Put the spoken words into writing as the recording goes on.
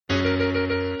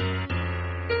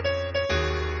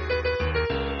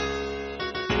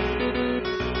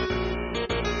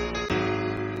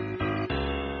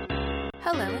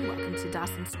to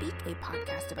Dawson Speak, a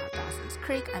podcast about Dawson's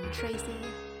Creek. I'm Tracy.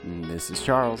 This is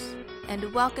Charles.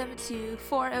 And welcome to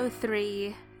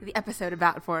 403, the episode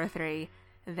about 403,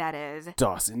 that is...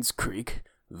 Dawson's Creek,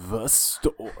 the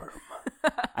storm.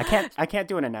 I can't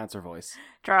do an announcer voice.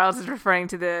 Charles is referring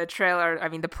to the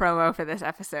the promo for this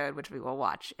episode, which we will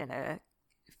watch in a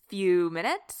few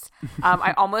minutes.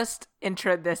 I almost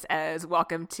introed this as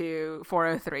welcome to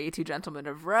 403, Two Gentlemen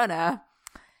of Verona.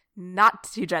 Not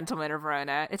Two Gentlemen of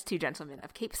Verona, it's Two Gentlemen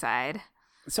of Capeside.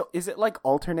 So is it like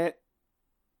alternate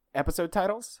episode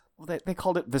titles? Well, they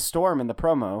called it The Storm in the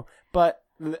promo, but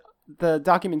the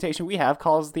documentation we have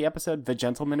calls the episode The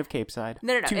Gentlemen of Capeside.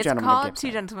 No. It's called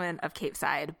Two Gentlemen of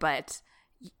Capeside, but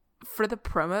for the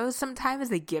promos, sometimes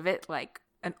they give it like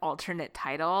an alternate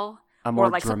title. A more or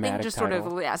like something just title.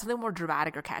 sort of, something more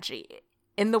dramatic or catchy.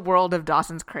 In the world of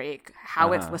Dawson's Creek,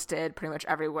 how it's listed pretty much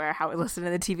everywhere, how it's listed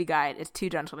in the TV guide, is Two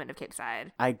Gentlemen of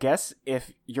Capeside. I guess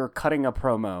if you're cutting a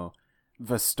promo,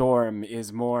 The Storm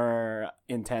is more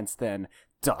intense than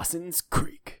Dawson's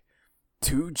Creek,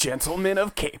 Two Gentlemen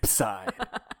of Capeside.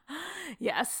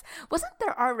 Yes. Wasn't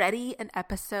there already an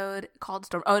episode called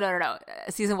Storm? Oh, no.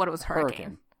 Season 1 was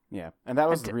Hurricane. Yeah, and that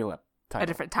was the real title. A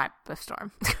different type of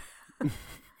storm.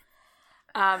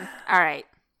 All right.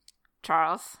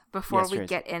 Charles, before we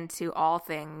get into all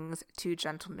things Two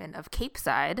Gentlemen of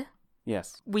Capeside,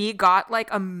 yes, we got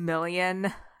like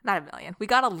we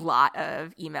got a lot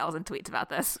of emails and tweets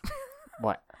about this.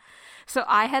 What? So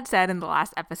I had said in the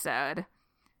last episode,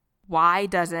 why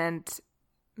doesn't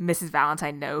Mrs.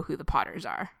 Valentine know who the Potters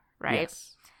are, right?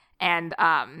 Yes. And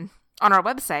on our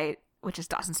website, which is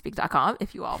dawsonspeak.com,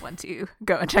 if you all want to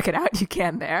go and check it out, you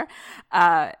can there.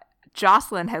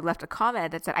 Jocelyn had left a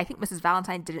comment that said, I think Mrs.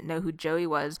 Valentine didn't know who Joey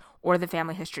was or the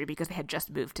family history because they had just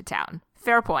moved to town.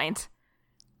 Fair point.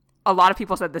 A lot of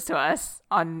people said this to us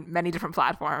on many different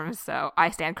platforms, so I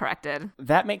stand corrected.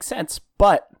 That makes sense,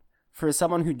 but for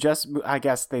someone who I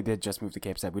guess they did just move to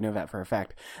Capeside, we know that for a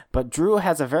fact, but Drew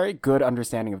has a very good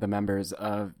understanding of the members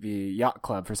of the yacht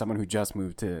club for someone who just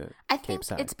moved to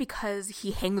Capeside. I think it's because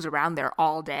he hangs around there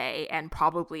all day and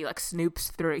probably like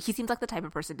snoops through. He seems like the type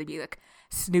of person to be like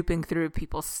snooping through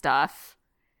people's stuff,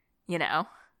 you know?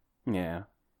 Yeah.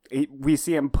 We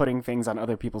see him putting things on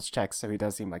other people's checks, so he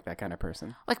does seem like that kind of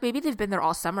person. Like maybe they've been there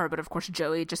all summer, but of course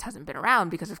Joey just hasn't been around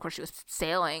because of course she was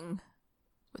sailing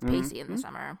with Pacey in the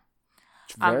summer.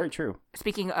 Very true.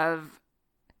 Speaking of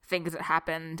things that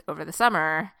happened over the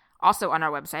summer, also on our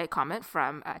website, comment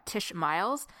from Tish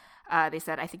Miles. They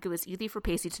said, I think it was easy for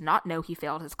Pacey to not know he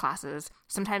failed his classes.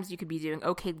 Sometimes you could be doing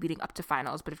okay leading up to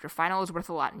finals, but if your final is worth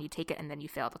a lot and you take it and then you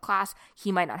fail the class,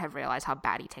 he might not have realized how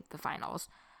bad he took the finals.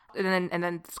 And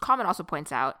then this comment also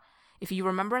points out, if you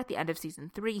remember at the end of season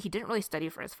 3, he didn't really study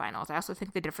for his finals. I also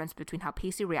think the difference between how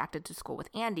Pacey reacted to school with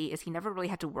Andy is he never really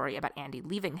had to worry about Andy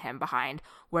leaving him behind,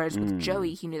 whereas with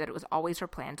Joey, he knew that it was always her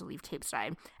plan to leave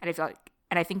Capeside. And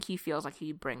I think he feels like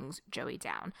he brings Joey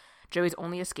down. Joey's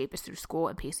only escape is through school,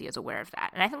 and Pacey is aware of that.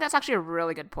 And I think that's actually a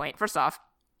really good point. First off,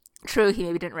 true, he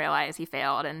maybe didn't realize he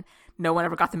failed, and no one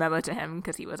ever got the memo to him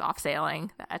because he was off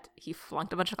sailing, that he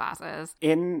flunked a bunch of classes.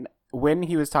 When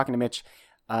he was talking to Mitch,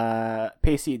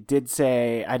 Pacey did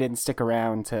say, I didn't stick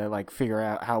around to like figure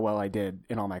out how well I did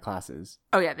in all my classes.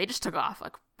 Oh yeah, they just took off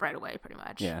like right away pretty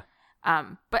much. Yeah.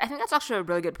 But I think that's actually a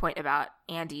really good point about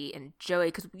Andy and Joey,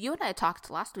 because you and I talked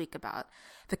last week about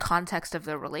the context of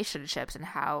their relationships and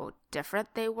how different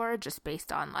they were just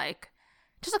based on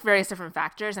just various different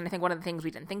factors. And I think one of the things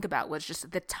we didn't think about was just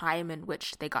the time in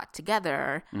which they got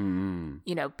together,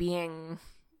 you know, being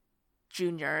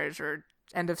juniors or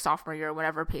end of sophomore year,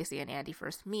 whenever Pacey and Andy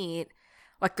first meet.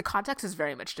 Like, the context is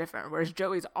very much different, whereas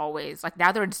Joey's always, like,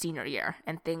 now they're in senior year,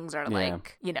 and things are,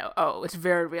 like, you know, it's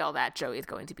very real that Joey's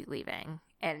going to be leaving,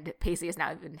 and Pacey has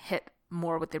now been hit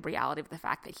more with the reality of the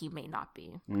fact that he may not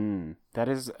be. That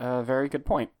is a very good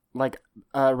point. Like,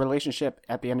 a relationship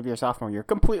at the end of your sophomore year,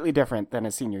 completely different than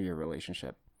a senior year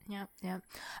relationship. Yeah.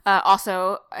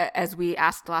 Also, as we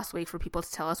asked last week for people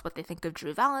to tell us what they think of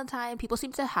Drew Valentine, people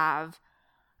seem to have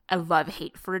a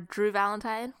love-hate for Drew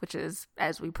Valentine, which is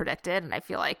as we predicted, and I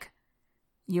feel like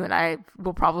you and I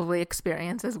will probably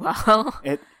experience as well.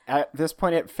 At this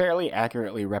point, it fairly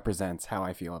accurately represents how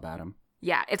I feel about him.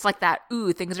 Yeah, it's like that,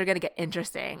 ooh, things are going to get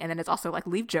interesting, and then it's also like,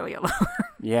 leave Joey alone.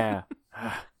 Yeah.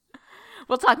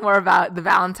 We'll talk more about the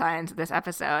Valentines this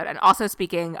episode, and also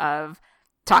speaking of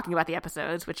talking about the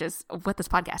episodes, which is what this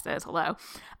podcast is, hello.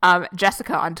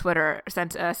 Jessica on Twitter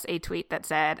sent us a tweet that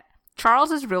said,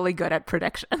 Charles is really good at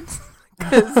predictions.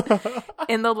 Because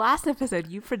in the last episode,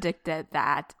 you predicted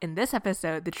that in this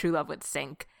episode, the true love would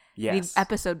sink. Yes. The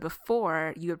episode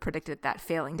before, you had predicted that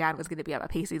Failing Down was going to be about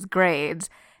Pacey's grades.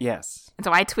 Yes. And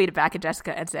so I tweeted back at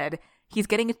Jessica and said, he's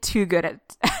getting too good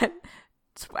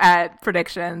at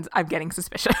predictions. I'm getting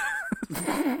suspicious.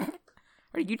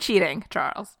 Are you cheating,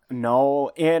 Charles?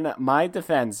 No, in my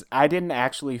defense, I didn't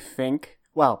actually think...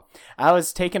 Well, I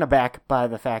was taken aback by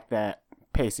the fact that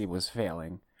Pacey was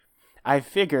failing. I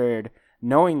figured,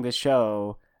 knowing the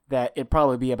show, that it'd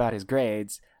probably be about his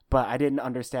grades, but I didn't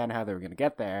understand how they were going to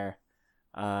get there.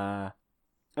 And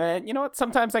you know what?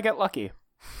 Sometimes I get lucky.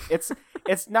 It's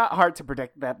not hard to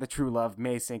predict that the true love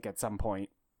may sink at some point.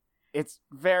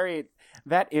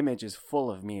 That image is full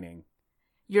of meaning.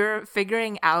 You're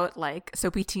figuring out like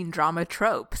soapy teen drama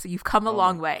tropes. You've come a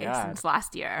long way since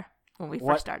last year when we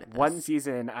first started this. One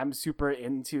season, I'm super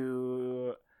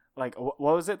into like what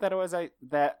was it that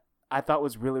that I thought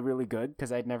was really, really good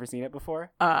because I'd never seen it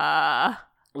before.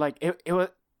 Like it was.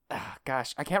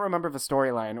 Gosh, I can't remember the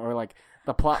storyline or like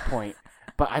the plot point,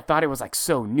 but I thought it was like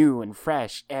so new and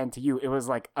fresh. And to you, it was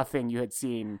like a thing you had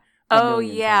seen. Oh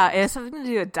yeah, times. It was something to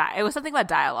do with it was something about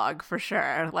dialogue for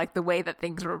sure, like the way that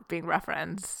things were being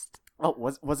referenced. Oh,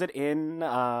 was it in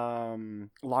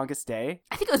Longest Day?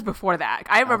 I think it was before that.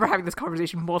 I remember having this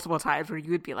conversation multiple times where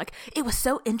you would be like, "It was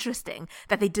so interesting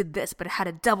that they did this, but it had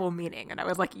a double meaning," and I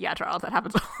was like, "Yeah, Charles, that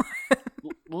happens a lot."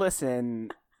 Listen,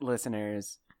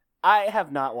 listeners, I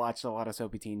have not watched a lot of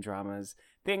soapy teen dramas.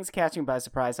 Things catch me by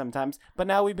surprise sometimes, but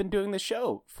now we've been doing the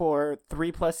show for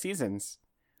 3+ seasons.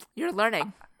 You're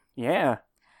learning. Yeah,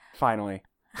 finally.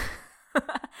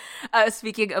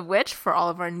 Speaking of which, for all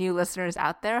of our new listeners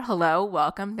out there, hello,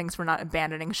 welcome. Thanks for not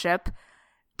abandoning ship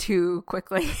too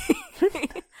quickly.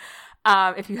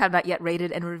 If you have not yet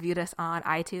rated and reviewed us on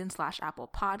iTunes / Apple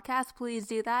Podcasts, please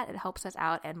do that. It helps us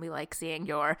out, and we like seeing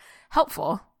your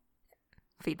helpful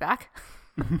feedback.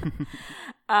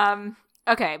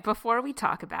 Okay, before we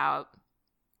talk about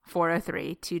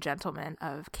 403, Two Gentlemen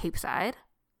of Capeside.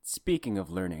 Speaking of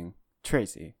learning,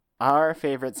 Tracy, our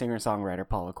favorite singer-songwriter,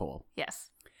 Paula Cole. Yes.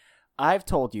 I've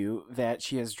told you that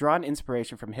she has drawn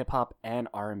inspiration from hip-hop and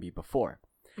R&B before.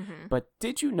 Mm-hmm. But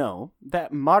did you know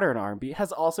that modern R&B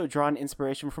has also drawn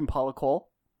inspiration from Paula Cole?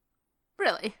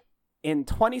 Really? In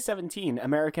 2017,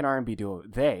 American R&B duo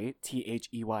They, They,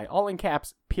 all in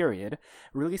caps, period,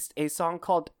 released a song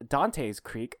called Dante's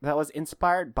Creek that was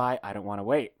inspired by I Don't Want to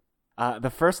Wait.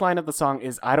 The first line of the song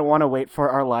is, "I don't want to wait for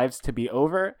our lives to be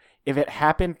over. If it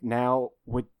happened now,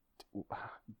 would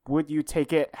you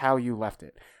take it how you left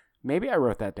it?" Maybe I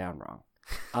wrote that down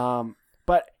wrong.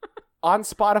 But on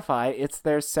Spotify, it's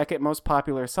their second most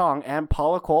popular song, and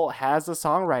Paula Cole has a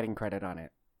songwriting credit on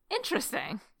it.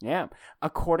 Interesting. Yeah.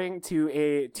 According to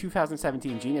a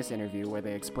 2017 Genius interview where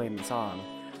they explained the song,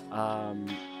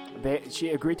 she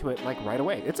agreed to it like right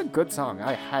away. It's a good song.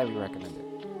 I highly recommend it.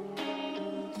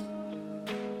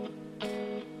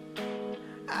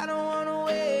 I don't want to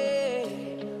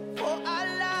wait for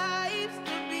our lives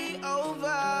to be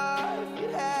over. If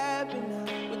it happened now,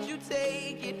 would you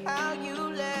take it how you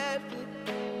left it?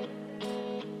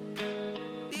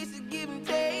 This is give and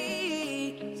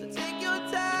take, so take your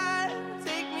time,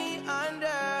 take me under.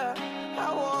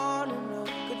 I want to know,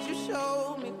 could you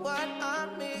show me what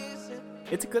I'm missing?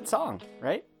 It's a good song,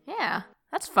 right? Yeah,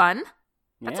 that's fun.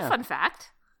 That's a fun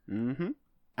fact. Mm-hmm.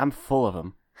 I'm full of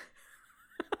them.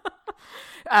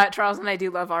 Charles and I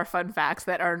do love our fun facts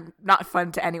that are not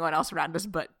fun to anyone else around us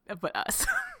but us.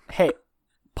 Hey,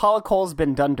 Paula Cole's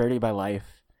been done dirty by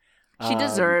life. She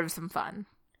deserves some fun.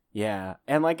 Yeah,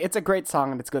 and like it's a great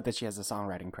song, and it's good that she has a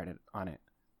songwriting credit on it.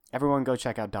 Everyone go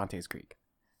check out Dante's Creek.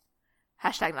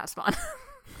 Hashtag not spawn.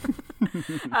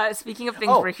 Speaking of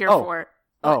things we're here for.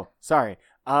 Oh, sorry.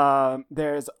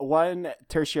 There's one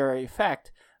tertiary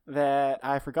fact that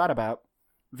I forgot about.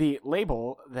 The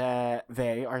label that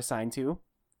they are signed to,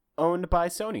 owned by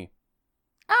Sony.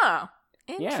 Oh,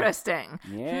 interesting.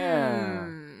 Yeah.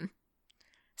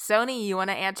 Sony, you want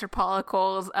to answer Paula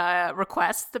Cole's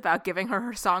request about giving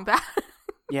her song back?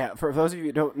 Yeah, for those of you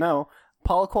who don't know,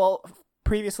 Paula Cole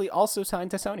previously also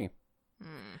signed to Sony.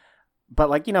 But,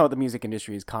 like, you know, the music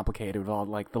industry is complicated with all,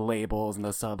 like, the labels and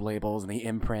the sub-labels and the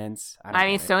imprints. I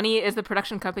mean, Sony is the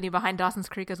production company behind Dawson's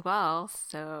Creek as well,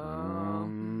 so...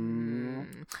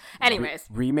 Anyways.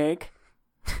 Remake?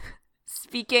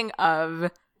 Speaking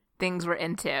of things we're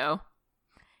into,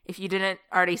 if you didn't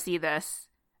already see this,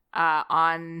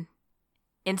 on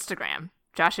Instagram,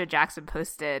 Joshua Jackson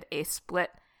posted a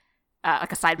split,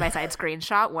 like a side-by-side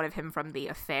screenshot, one of him from The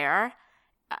Affair,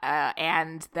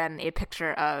 and then a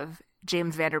picture of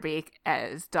James Van Der Beek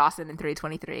as Dawson in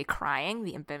 323 crying,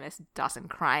 the infamous Dawson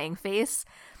crying face.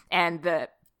 And the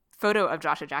photo of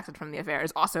Joshua Jackson from The Affair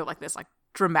is also like this like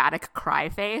dramatic cry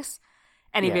face.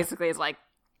 And he basically is like,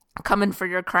 coming for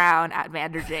your crown at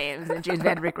Vander James. And James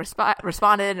Van Der Beek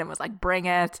responded and was like, bring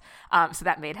it. So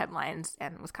that made headlines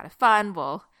and was kind of fun.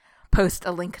 We'll post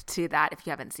a link to that if you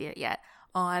haven't seen it yet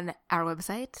on our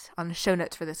website, on the show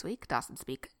notes for this week,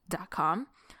 DawsonSpeak.com.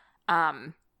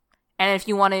 And if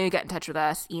you want to get in touch with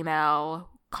us, email,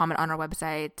 comment on our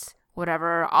website,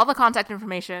 whatever, all the contact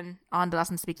information on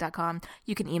DawsonSpeak.com.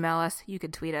 You can email us, you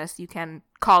can tweet us, you can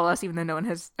call us, even though no one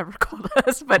has ever called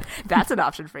us, but that's an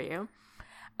option for you.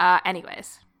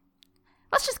 Anyways,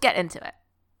 let's just get into it,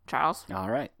 Charles. All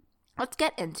right. Let's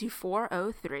get into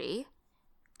 403,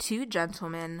 Two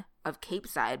Gentlemen of Cape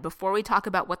Side. Before we talk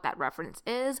about what that reference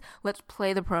is, let's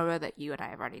play the promo that you and I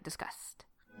have already discussed.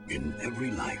 In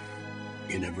every life,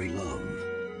 in every love,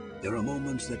 there are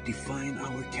moments that define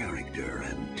our character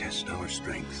and test our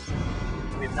strength.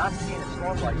 We have not seen a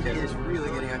storm like this. It is really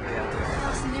getting ugly out there.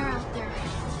 Dawson, they're out there.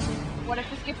 What if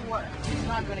this gets worse? It's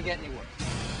not going to get any worse.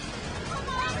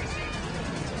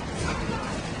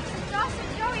 Dawson,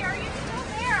 Joey, are you still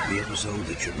there? The episode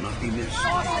that should not be missed.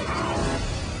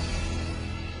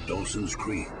 Dawson's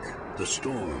Creek, The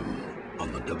Storm,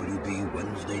 on the WB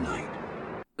Wednesday night.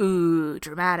 Ooh,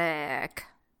 dramatic.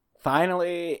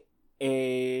 Finally,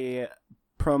 a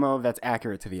promo that's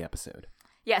accurate to the episode.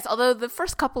 Yes, although the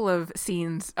first couple of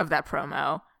scenes of that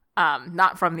promo,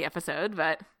 not from the episode,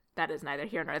 but that is neither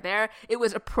here nor there, it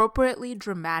was appropriately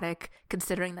dramatic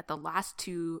considering that the last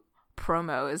two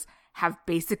promos have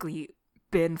basically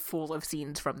been full of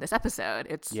scenes from this episode.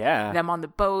 It's them on the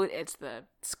boat, it's the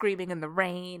screaming in the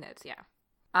rain,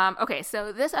 okay,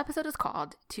 so this episode is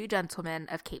called Two Gentlemen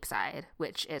of Cape Side,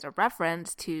 which is a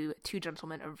reference to Two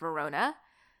Gentlemen of Verona,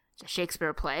 a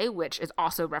Shakespeare play, which is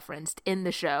also referenced in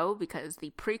the show because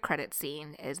the pre-credit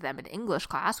scene is them in English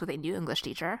class with a new English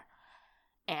teacher,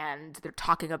 and they're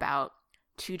talking about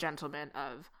Two Gentlemen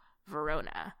of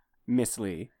Verona. Miss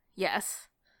Lee. Yes.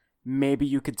 Maybe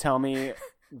you could tell me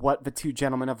what the Two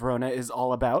Gentlemen of Verona is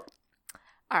all about?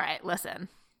 All right, listen.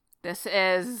 This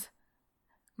is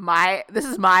my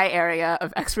area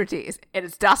of expertise. It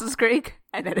is Dawson's Creek,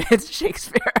 and it is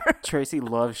Shakespeare. Tracy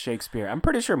loves Shakespeare. I'm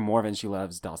pretty sure more than she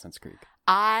loves Dawson's Creek.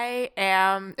 I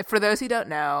am, for those who don't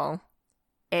know,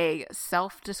 a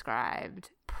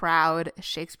self-described, proud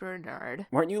Shakespeare nerd.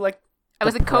 Weren't you like I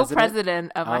was a president?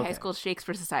 co-president of my Okay. high school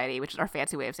Shakespeare Society, which is our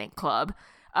fancy way of saying club,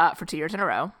 for 2 years in a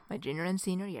row, my junior and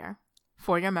senior year.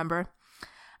 4-year member.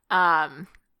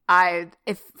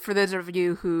 If for those of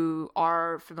you who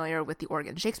are familiar with the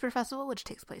Oregon Shakespeare Festival, which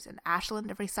takes place in Ashland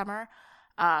every summer,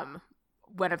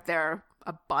 went up there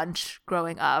a bunch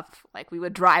growing up. Like, we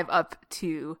would drive up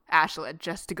to Ashland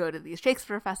just to go to these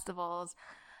Shakespeare festivals.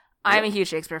 I'm a huge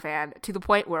Shakespeare fan, to the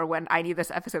point where when I knew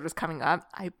this episode was coming up,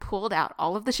 I pulled out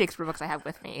all of the Shakespeare books I have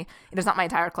with me. It is not my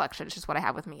entire collection, it's just what I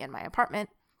have with me in my apartment.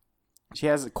 She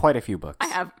has quite a few books. I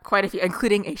have quite a few,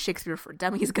 including a Shakespeare for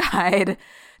Dummies guide,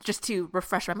 just to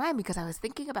refresh my mind, because I was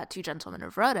thinking about Two Gentlemen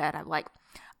of Verona, and I'm like,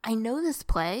 I know this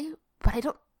play, but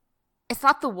it's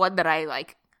not the one that I,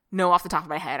 like, know off the top of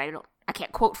my head. I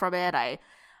can't quote from it. I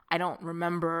don't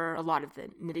remember a lot of the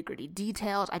nitty-gritty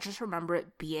details. I just remember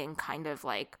it being kind of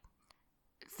like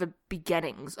the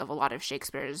beginnings of a lot of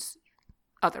Shakespeare's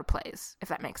other plays, if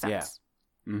that makes sense.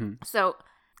 Yeah. Mm-hmm. So,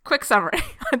 quick summary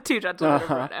on Two Gentlemen of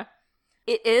Verona.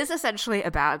 It is essentially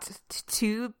about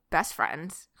two best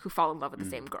friends who fall in love with the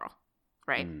same girl,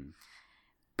 right?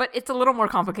 But it's a little more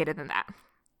complicated than that.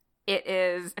 It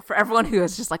is, for everyone who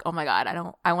is just like, oh my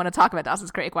god, I want to talk about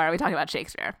Dawson's Creek. Why are we talking about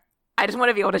Shakespeare? I just want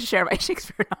to be able to share my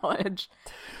Shakespeare knowledge.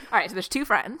 All right, so there's two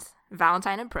friends,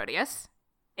 Valentine and Proteus,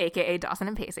 aka Dawson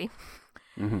and Pacey.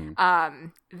 Mm-hmm.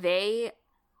 They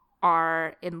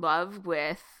are in love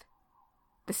with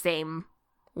the same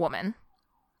woman.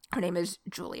 Her name is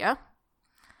Julia.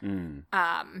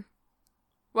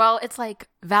 Well, it's like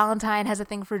Valentine has a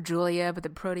thing for Julia, but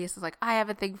then Proteus is like, I have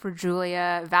a thing for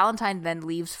Julia. Valentine then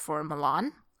leaves for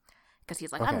Milan because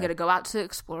he's like, I'm going to go out to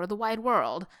explore the wide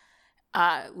world.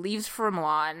 Leaves for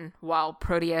Milan while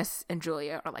Proteus and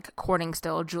Julia are like courting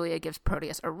still. Julia gives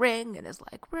Proteus a ring and is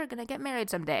like, we're going to get married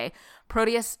someday.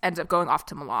 Proteus ends up going off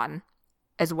to Milan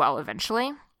as well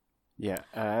eventually. Yeah,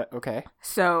 okay.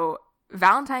 So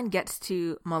Valentine gets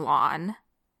to Milan,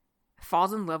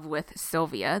 falls in love with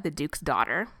Sylvia, the Duke's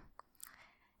daughter,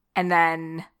 and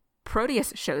then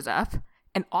Proteus shows up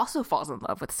and also falls in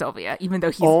love with Sylvia, even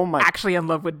though he's actually in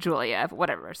love with Julia, but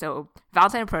whatever. So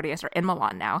Valentine and Proteus are in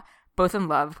Milan now, both in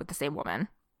love with the same woman,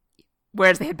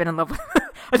 whereas they had been in love with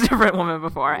a different woman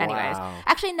before. Wow. Anyways,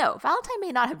 actually, no, Valentine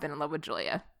may not have been in love with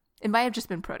Julia. It might have just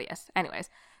been Proteus. Anyways,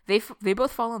 they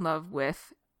both fall in love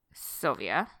with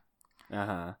Sylvia.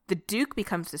 Uh-huh. The Duke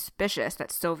becomes suspicious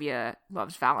that Sylvia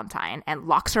loves Valentine and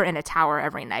locks her in a tower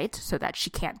every night so that she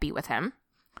can't be with him.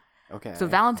 Okay. So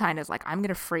Valentine is like, I'm going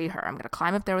to free her. I'm going to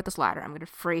climb up there with this ladder. I'm going to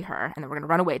free her. And then we're going to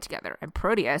run away together. And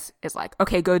Proteus is like,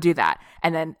 okay, go do that.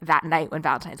 And then that night when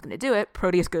Valentine's going to do it,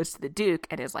 Proteus goes to the Duke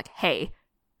and is like, hey,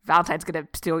 Valentine's going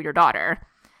to steal your daughter.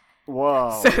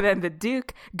 Whoa. So then the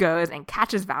Duke goes and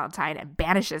catches Valentine and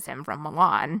banishes him from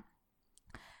Milan.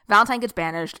 Valentine gets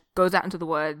banished, goes out into the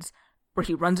woods where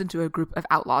he runs into a group of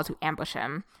outlaws who ambush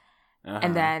him. Uh-huh.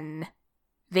 And then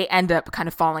they end up kind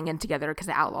of falling in together because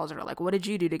the outlaws are like, what did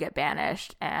you do to get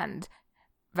banished? And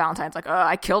Valentine's like, oh,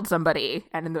 I killed somebody.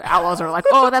 And then the outlaws are like,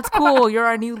 oh, that's cool. You're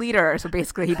our new leader. So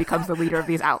basically he becomes the leader of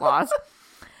these outlaws.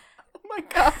 Oh my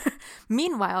God.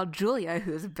 Meanwhile, Julia,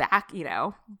 who's back,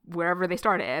 wherever they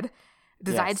started,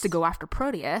 decides Yes. to go after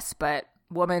Proteus, but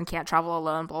woman can't travel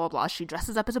alone, blah, blah, blah. She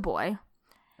dresses up as a boy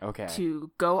Okay.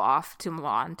 to go off to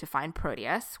Milan to find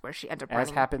Proteus, where she ends up As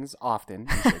running. happens often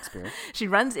in Shakespeare. She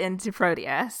runs into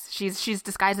Proteus. She's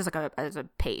disguised as as a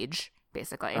page,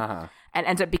 basically, Uh-huh. and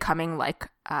ends up becoming like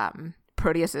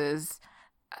Proteus's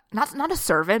not a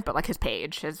servant, but like his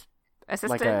page, his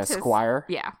assistant, Like a his- squire?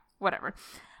 Yeah, whatever.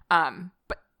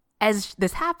 But as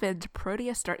this happened,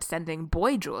 Proteus starts sending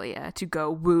boy Julia to go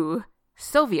woo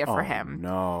Sylvia for him.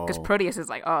 No. Because Proteus is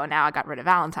like, oh, now I got rid of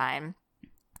Valentine.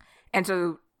 And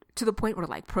so to the point where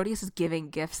like Proteus is giving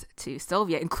gifts to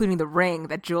Sylvia, including the ring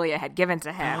that Julia had given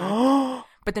to him.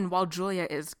 But then while Julia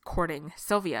is courting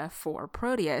Sylvia for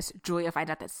Proteus, Julia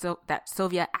finds out that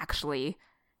Sylvia actually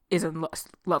is in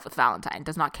love with Valentine,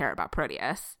 does not care about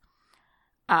Proteus.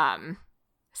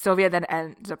 Sylvia then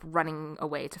ends up running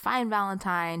away to find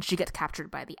Valentine. She gets captured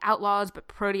by the outlaws, but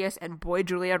Proteus and boy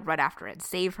Julia run after and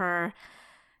save her.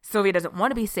 Sylvia doesn't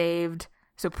want to be saved,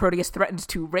 so Proteus threatens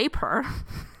to rape her.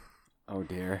 Oh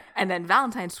dear. And then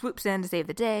Valentine swoops in to save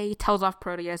the day, tells off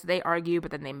Proteus. They argue,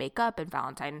 but then they make up, and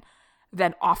Valentine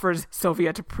then offers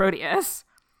Sylvia to Proteus,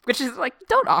 which is like,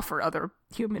 don't offer other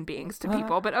human beings to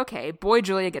people, but okay. Boy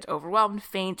Julia gets overwhelmed,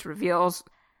 faints, reveals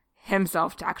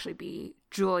himself to actually be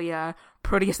Julia.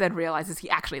 Proteus then realizes he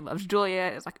actually loves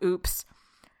Julia. It's like, oops.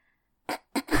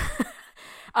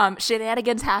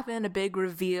 Shenanigans happen, a big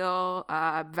reveal.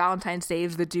 Valentine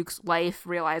saves the Duke's life,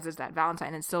 realizes that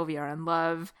Valentine and Sylvia are in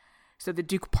love. So the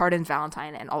Duke pardons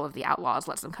Valentine and all of the outlaws,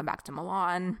 lets them come back to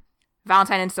Milan.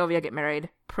 Valentine and Sylvia get married.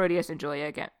 Proteus and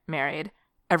Julia get married.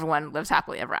 Everyone lives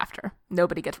happily ever after.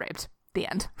 Nobody gets raped. The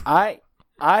end. I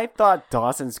thought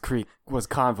Dawson's Creek was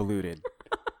convoluted.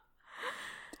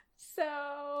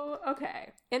 So,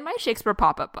 okay. In my Shakespeare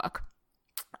pop-up book,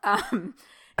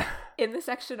 in the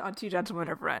section on Two Gentlemen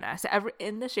of Verona, so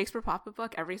in the Shakespeare pop-up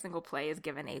book, every single play is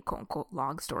given a quote-unquote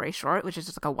long story short, which is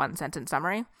just like a one-sentence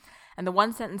summary. And the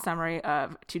one-sentence summary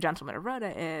of Two Gentlemen of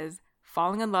Verona is,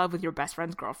 falling in love with your best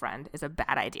friend's girlfriend is a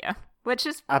bad idea. Which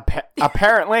is...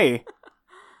 Apparently.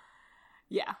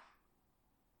 Yeah.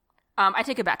 I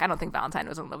take it back. I don't think Valentine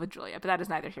was in love with Julia, but that is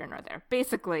neither here nor there.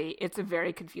 Basically, it's a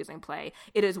very confusing play.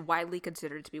 It is widely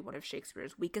considered to be one of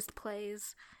Shakespeare's weakest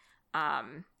plays.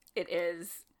 It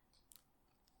is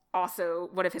also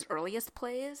one of his earliest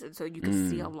plays, and so you can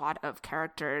see a lot of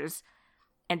characters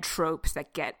and tropes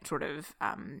that get sort of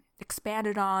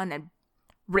expanded on and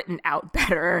written out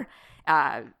better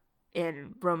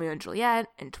in Romeo and Juliet,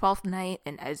 in Twelfth Night,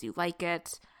 and As You Like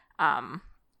It.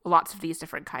 Lots of these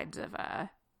different kinds of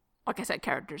like I said,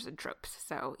 characters and tropes.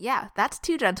 So, yeah, that's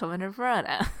Two Gentlemen of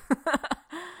Verona.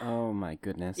 Oh, my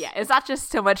goodness. Yeah, it's not just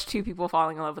so much two people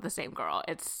falling in love with the same girl.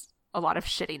 It's a lot of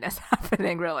shittiness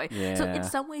happening, really. Yeah. So, in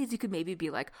some ways, you could maybe be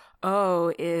like,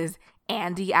 oh, is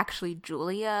Andy actually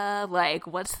Julia? Like,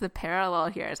 what's the parallel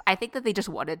here? I think that they just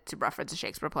wanted to reference a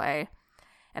Shakespeare play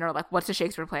and are like, what's a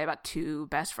Shakespeare play about two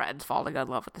best friends falling in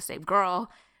love with the same girl?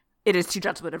 It is Two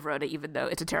Gentlemen of Verona, even though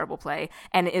it's a terrible play,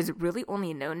 and it is really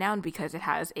only known now because it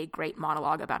has a great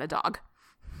monologue about a dog.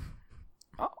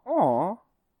 Aw.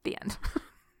 The end.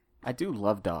 I do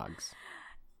love dogs.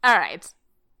 All right.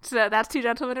 So that's Two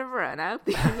Gentlemen of Verona.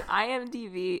 The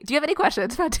IMDb. Do you have any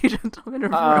questions about Two Gentlemen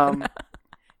of Verona?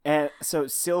 And so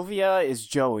Sylvia is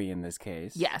Joey in this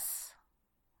case. Yes.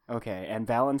 Okay, and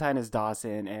Valentine is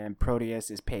Dawson, and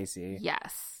Proteus is Pacey.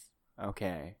 Yes.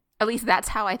 Okay. At least that's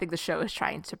how I think the show is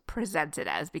trying to present it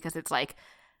as, because it's like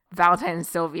Valentine and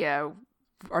Sylvia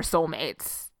are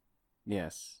soulmates.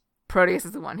 Yes. Proteus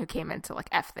is the one who came in to like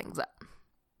F things up.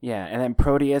 Yeah, and then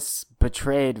Proteus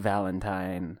betrayed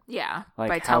Valentine. Yeah. Like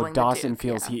by how telling Dawson the Duke,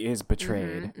 feels yeah. he is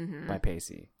betrayed by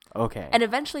Pacey. Okay. And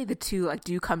eventually the two like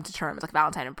do come to terms, like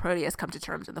Valentine and Proteus come to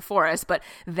terms in the forest, but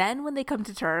then when they come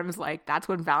to terms, like that's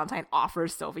when Valentine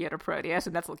offers Sylvia to Proteus,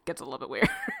 and that's what gets a little bit weird.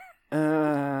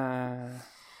 Yeah.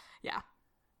 Yeah.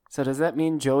 So does that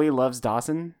mean Joey loves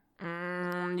Dawson?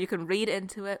 You can read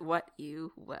into it what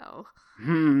you will.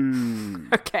 Hmm.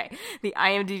 Okay, the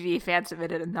IMDb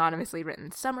fan-submitted anonymously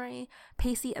written summary.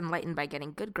 Pacey, enlightened by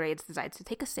getting good grades, decides to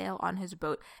take a sail on his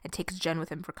boat and takes Jen with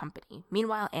him for company.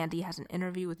 Meanwhile, Andy has an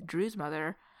interview with Drew's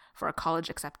mother for a college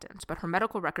acceptance, but her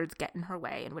medical records get in her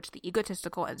way, in which the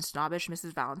egotistical and snobbish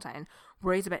Mrs. Valentine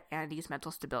worries about Andy's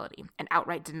mental stability and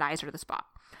outright denies her the spot.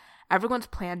 Everyone's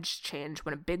plans change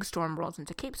when a big storm rolls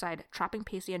into Capeside, trapping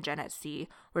Pacey and Jen at sea,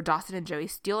 where Dawson and Joey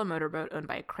steal a motorboat owned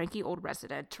by a cranky old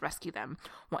resident to rescue them,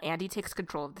 while Andy takes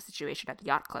control of the situation at the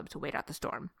yacht club to wait out the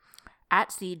storm.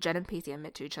 At sea, Jen and Pacey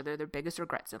admit to each other their biggest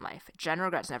regrets in life. Jen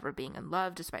regrets never being in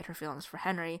love, despite her feelings for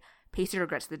Henry. Pacey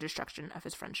regrets the destruction of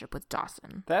his friendship with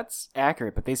Dawson. That's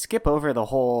accurate, but they skip over the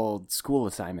whole school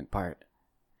assignment part.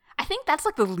 I think that's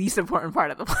like the least important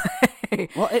part of the play.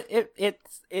 Well,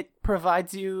 it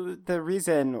provides you the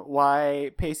reason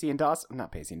why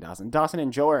Dawson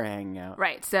and Joe are hanging out.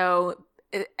 Right. So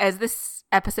as this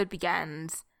episode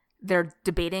begins, they're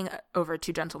debating over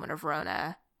Two Gentlemen of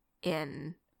Verona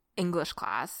in English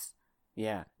class.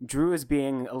 Yeah. Drew is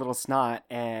being a little snot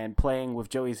and playing with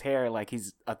Joey's hair like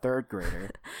he's a third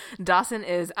grader. Dawson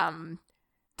is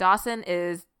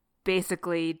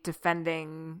basically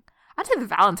defending, I'd say, the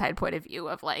Valentine point of view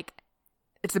of like,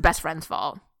 it's the best friend's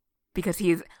fault because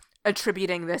he's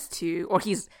attributing this to, or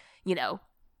he's,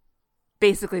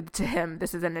 basically to him,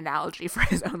 this is an analogy for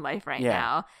his own life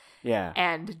now. Yeah.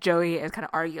 And Joey is kind of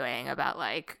arguing about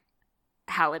like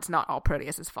how it's not all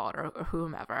Proteus's fault or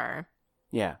whomever.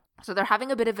 Yeah. So they're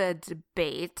having a bit of a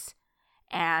debate,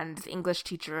 and the English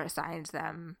teacher assigns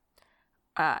them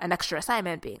an extra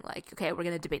assignment, being like, okay, we're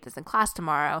going to debate this in class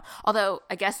tomorrow. Although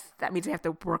I guess that means they have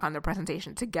to work on their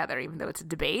presentation together, even though it's a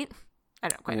debate. I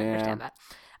don't quite understand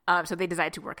that. So they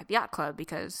decide to work at the yacht club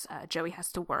because Joey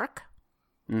has to work.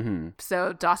 Mm-hmm.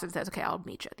 So Dawson says, okay, I'll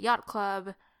meet you at the yacht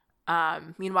club.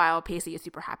 Meanwhile, Pacey is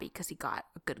super happy because he got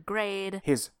a good grade.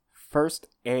 His first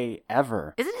A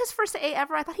ever. Is it his first A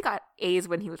ever? I thought he got A's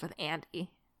when he was with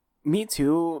Andy. Me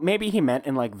too. Maybe he meant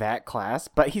in like that class,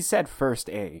 but he said first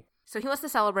A. So he wants to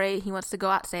celebrate. He wants to go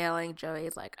out sailing.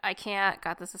 Joey's like, I can't,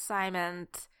 got this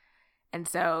assignment. And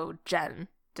so Jen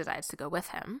decides to go with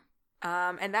him.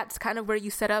 And that's kind of where you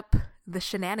set up the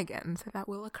shenanigans that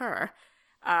will occur.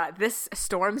 This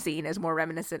storm scene is more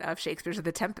reminiscent of Shakespeare's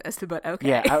The Tempest, but okay.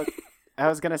 Yeah, I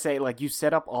was going to say, like, you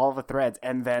set up all the threads,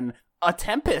 and then a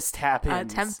tempest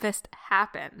happens. A tempest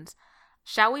happens.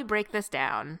 Shall we break this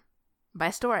down by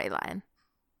storyline?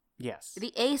 Yes.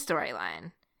 The A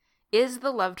storyline is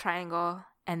the love triangle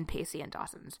and Pacey and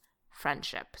Dawson's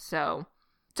friendship. So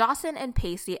Dawson and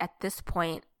Pacey at this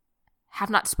point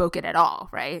have not spoken at all,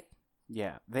 right?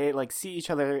 Yeah, they like see each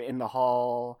other in the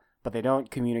hall, but they don't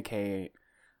communicate.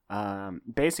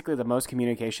 Basically, the most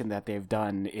communication that they've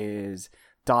done is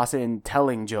Dawson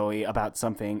telling Joey about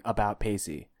something about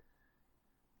Pacey.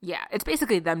 Yeah, it's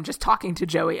basically them just talking to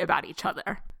Joey about each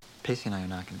other. Pacey and I are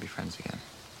not going to be friends again.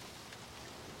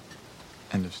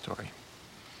 End of story.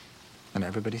 And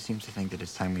everybody seems to think that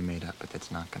it's time we made up, but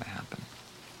that's not going to happen.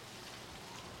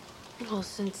 Well,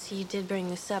 since you did bring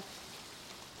this up,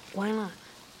 why not?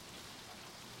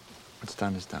 What's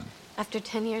done is done. After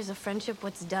 10 years of friendship,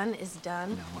 what's done is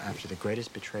done. No, after the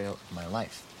greatest betrayal of my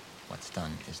life, what's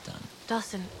done is done.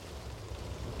 Dawson,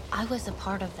 I was a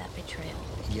part of that betrayal.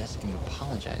 Yes, and you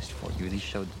apologized for it. You at least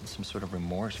showed some sort of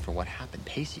remorse for what happened.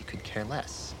 Pacey could care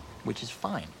less, which is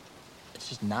fine. It's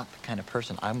just not the kind of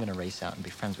person I'm going to race out and be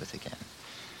friends with again.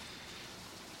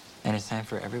 And it's time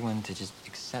for everyone to just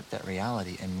accept that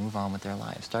reality and move on with their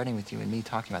lives, starting with you and me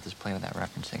talking about this play without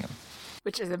referencing him.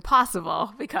 Which is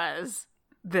impossible because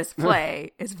this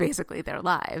play is basically their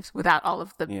lives without all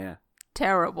of the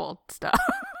terrible stuff.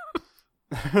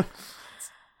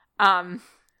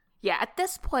 Yeah, at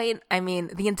this point, I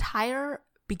mean, the entire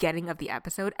beginning of the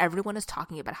episode, everyone is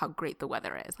talking about how great the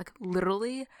weather is. Like,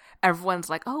 literally, everyone's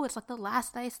like, oh, it's like the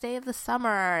last nice day of the summer.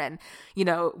 And,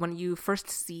 when you first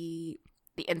see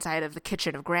the inside of the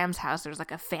kitchen of Graham's house, there's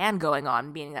like a fan going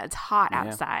on, meaning that it's hot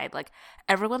outside. Like,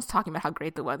 everyone's talking about how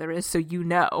great the weather is, so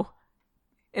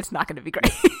it's not going to be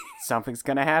great. Something's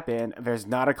going to happen. There's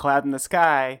not a cloud in the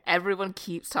sky. Everyone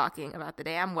keeps talking about the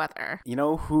damn weather. You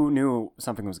know who knew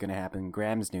something was going to happen?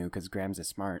 Grams knew, because Grams is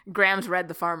smart. Grams read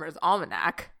the Farmer's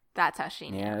Almanac. That's how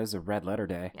she knew. Yeah, it was a red letter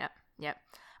day. Yep.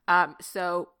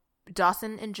 So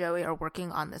Dawson and Joey are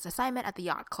working on this assignment at the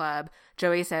yacht club.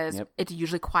 Joey says it's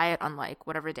usually quiet on like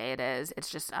whatever day it is. It's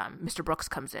just Mr. Brooks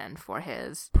comes in for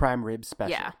his prime rib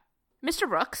special. Yeah. Mr.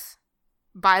 Brooks,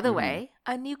 by the way,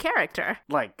 a new character.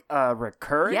 Like a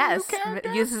recurring new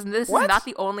character? This is not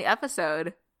the only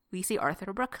episode we see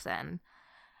Arthur Brooks in.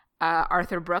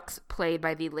 Arthur Brooks, played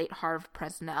by the late Harve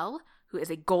Presnell, who is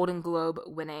a Golden Globe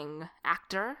winning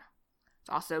actor. He's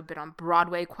also been on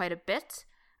Broadway quite a bit.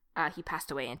 He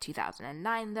passed away in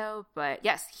 2009, though. But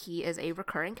yes, he is a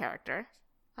recurring character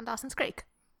on Dawson's Creek.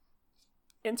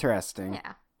 Interesting.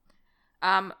 Yeah.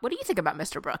 What do you think about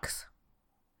Mr. Brooks?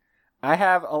 I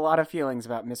have a lot of feelings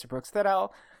about Mr. Brooks that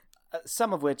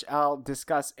some of which I'll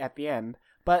discuss at the end.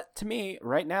 But to me,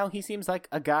 right now, he seems like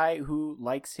a guy who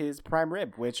likes his prime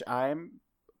rib, which I'm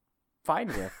fine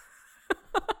with.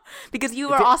 Because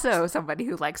you are also somebody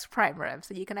who likes prime rib,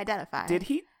 so you can identify. Did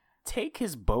he take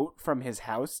his boat from his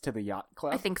house to the yacht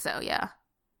club? I think so, yeah.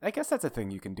 I guess that's a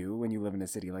thing you can do when you live in a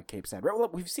city like Cape Sad. Well,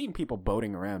 we've seen people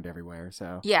boating around everywhere,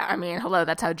 so... Yeah, I mean, hello,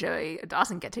 that's how Joey and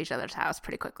Dawson get to each other's house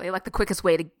pretty quickly. Like, the quickest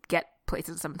way to get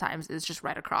places sometimes is just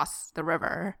right across the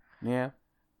river. Yeah.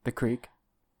 The creek.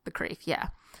 The creek, yeah.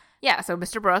 Yeah, so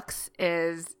Mr. Brooks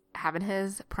is having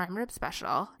his prime rib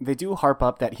special. They do harp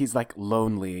up that he's, like,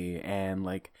 lonely and,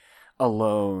 like,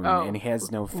 alone, and he has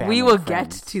no family. We will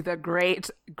friends. get to the great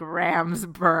Graham's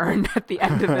burn at the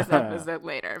end of this episode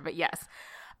later, but yes.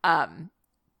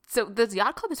 So the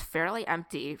yacht club is fairly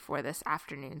empty for this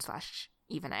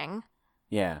afternoon/evening.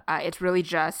 Yeah. It's really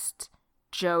just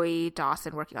Joey,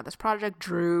 Dawson working on this project,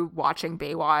 Drew watching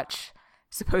Baywatch,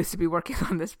 supposed to be working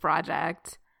on this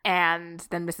project, and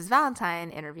then Mrs. Valentine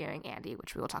interviewing Andy,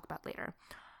 which we will talk about later.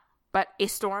 But a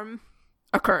storm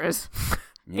occurs.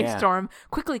 Yeah. A storm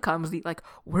quickly comes, the like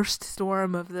worst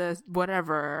storm of the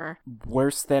whatever.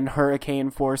 Worse than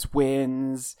hurricane force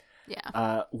winds.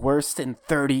 Yeah. Worse in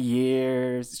 30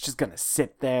 years. It's just gonna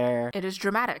sit there. It is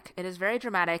dramatic. It is very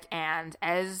dramatic. And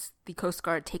as the Coast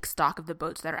Guard takes stock of the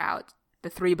boats that are out, the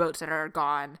 3 boats that are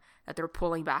gone, that they're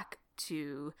pulling back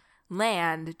to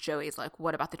land, Joey's like,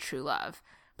 what about the true love?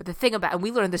 But the thing about, and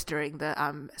we learned this during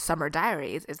the summer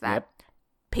diaries, is that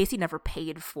Pacey never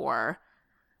paid for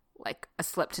like a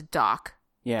slip to dock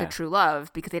the true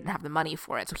love because they didn't have the money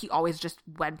for it. So he always just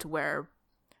went where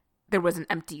there was an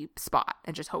empty spot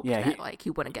and just hoped that like he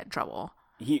wouldn't get in trouble.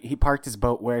 He parked his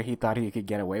boat where he thought he could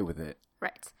get away with it.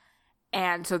 Right.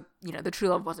 And so, you know, the true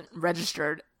love wasn't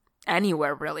registered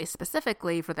anywhere really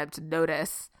specifically for them to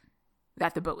notice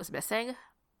that the boat was missing.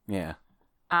 Yeah.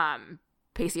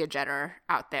 Pacey and Jen are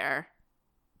out there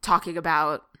talking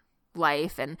about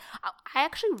life, and I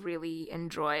actually really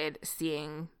enjoyed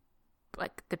seeing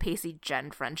like the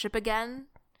Pacey-Jen friendship again.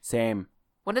 Same.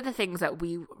 One of the things that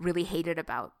we really hated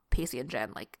about Pacey and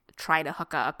Jen, like trying to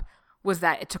hook up, was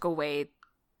that it took away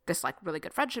this like really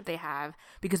good friendship they have,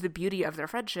 because the beauty of their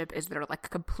friendship is their like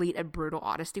complete and brutal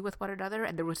honesty with one another,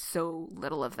 and there was so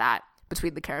little of that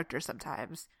between the characters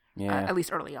sometimes. Yeah. At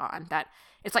least early on, that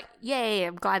it's like, yay,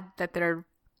 I'm glad that they're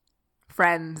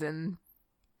friends and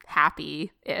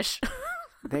happy-ish.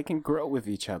 They can grow with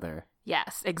each other.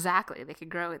 Yes, exactly. They can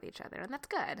grow with each other, and that's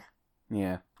good.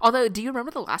 Yeah. Although, do you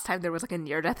remember the last time there was like a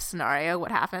near-death scenario?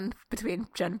 What happened between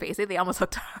Jen and Pacey? They almost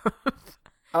hooked up.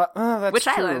 That's Witch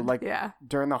true. Island, Like, yeah.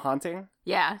 during the haunting?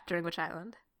 Yeah, during Witch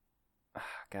Island.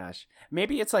 Gosh.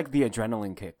 Maybe it's like the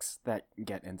adrenaline kicks that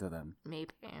get into them.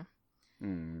 Maybe.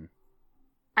 Hmm.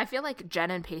 I feel like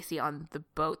Jen and Pacey on the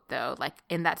boat, though, like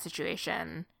in that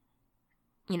situation,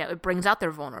 you know, it brings out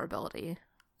their vulnerability.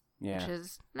 Yeah. Which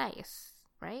is nice,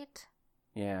 right?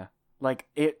 Yeah. Like,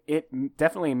 it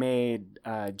definitely made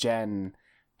Jen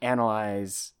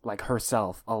analyze, like,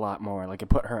 herself a lot more. Like, it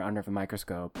put her under the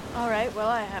microscope. All right, well,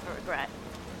 I have a regret.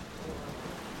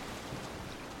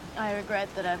 I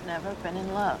regret that I've never been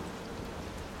in love.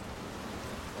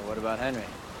 Well, what about Henry?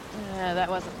 Yeah, that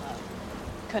wasn't love.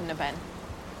 Couldn't have been.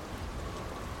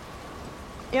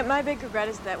 Yet my big regret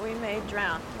is that we may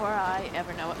drown before I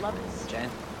ever know what love is. Jen,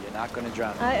 you're not going to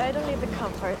drown. I don't need the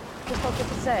comfort. Just don't get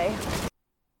to say.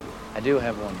 I do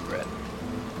have one regret.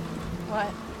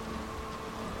 What?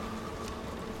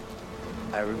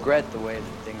 I regret the way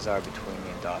that things are between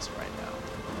me and Dawson right now.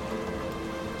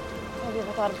 Have you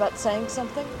ever thought about saying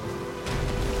something?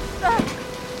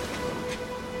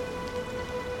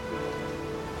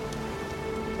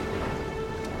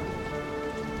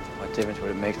 What difference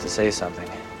would it make to say something?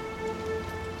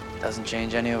 Doesn't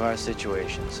change any of our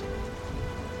situations.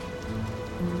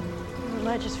 It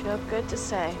might just feel good to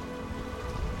say.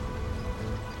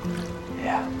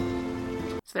 Yeah.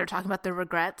 So they're talking about their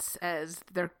regrets as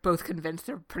they're both convinced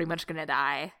they're pretty much gonna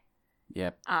die.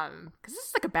 Yep. Because this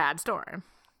is like a bad storm.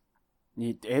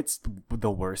 It's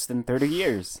the worst in 30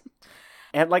 years.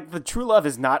 And, like, the True Love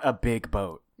is not a big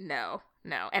boat. No.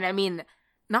 And I mean,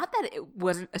 not that it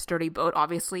wasn't a sturdy boat.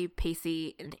 Obviously,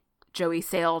 Pacey and Joey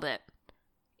sailed it,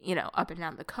 you know, up and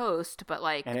down the coast, but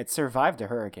like... And it survived a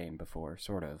hurricane before,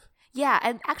 sort of. Yeah,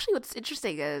 and actually what's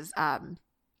interesting is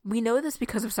we know this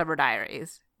because of Summer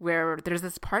Diaries, where there's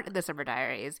this part in the Summer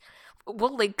Diaries.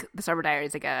 We'll link the Summer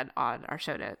Diaries again on our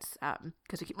show notes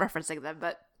because we keep referencing them.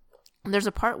 But there's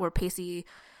a part where Pacey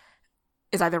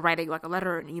is either writing like a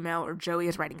letter or an email, or Joey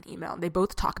is writing an email, and they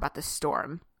both talk about the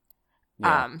storm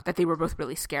that they were both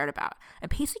really scared about. And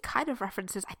Pacey kind of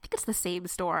references, I think it's the same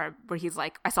storm, where he's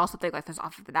like, I saw something like this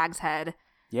off of the Nag's Head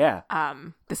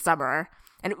this summer.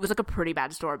 And it was like a pretty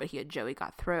bad storm, but he and Joey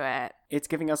got through it. It's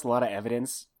giving us a lot of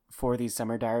evidence for these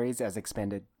Summer Diaries as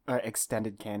extended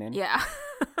canon. Yeah.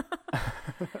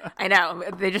 I know.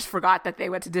 They just forgot that they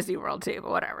went to Disney World too,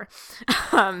 but whatever.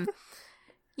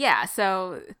 Yeah,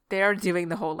 so they're doing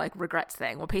the whole like regrets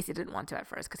thing. Well, Pacey didn't want to at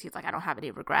first because he's like, I don't have any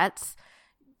regrets.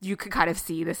 You could kind of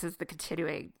see this is the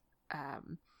continuing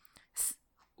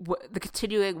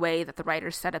way that the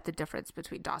writers set up the difference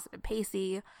between Dawson and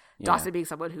Pacey. Yeah. Dawson being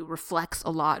someone who reflects a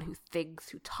lot, who thinks,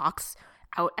 who talks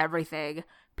out everything.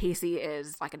 Pacey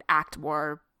is like an act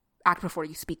before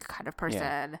you speak kind of person.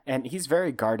 Yeah. And he's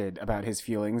very guarded about his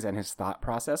feelings and his thought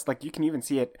process. Like you can even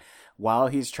see it while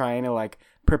he's trying to like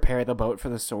prepare the boat for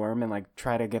the storm and like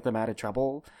try to get them out of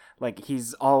trouble. Like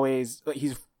he's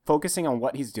focusing on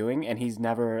what he's doing, and he's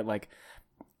never like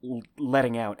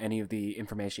letting out any of the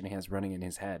information he has running in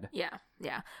his head.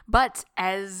 Yeah. But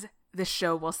as the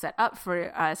show will set up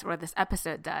for us, or this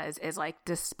episode does, is like,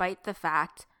 despite the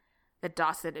fact that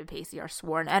Dawson and Pacey are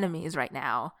sworn enemies right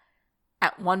now,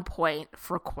 at one point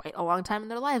for quite a long time in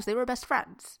their lives, they were best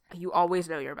friends. You always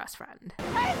know your best friend.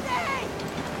 Pacey!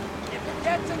 If it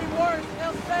gets any worse,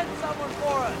 they'll send someone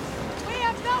for us. We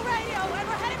have no radio, and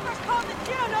we're heading for a cove that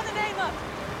you don't know the name of.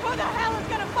 Who the hell is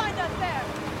gonna find us there?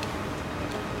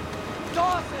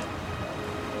 Dawson!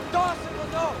 Dawson will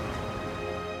know!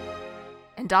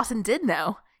 And Dawson did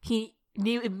know. He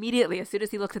knew immediately as soon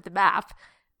as he looked at the map,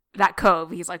 that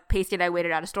cove. He's like, Pacey and I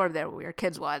waited out a storm there when we were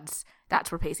kids once.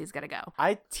 That's where Pacey's gonna go.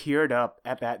 I teared up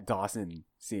at that Dawson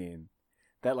scene.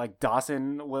 That like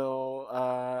Dawson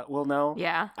will know.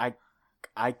 Yeah.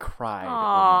 I cried.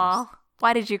 Aww.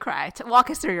 Why did you cry?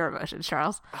 Walk us through your emotions,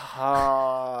 Charles.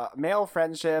 Male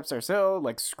friendships are so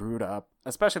like screwed up,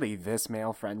 especially this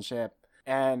male friendship.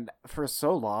 And for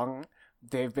so long,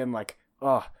 they've been like,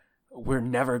 oh, we're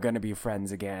never going to be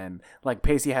friends again. Like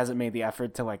Pacey hasn't made the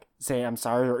effort to like say I'm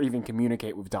sorry or even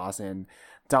communicate with Dawson.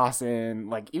 Dawson,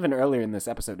 like even earlier in this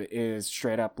episode, is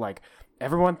straight up like,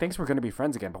 everyone thinks we're going to be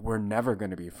friends again, but we're never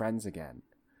going to be friends again.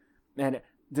 And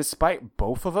despite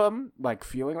both of them like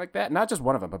feeling like that, not just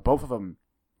one of them, but both of them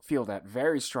feel that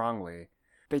very strongly,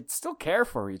 they still care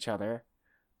for each other.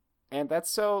 And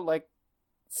that's so like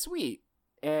sweet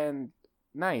and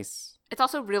nice. It's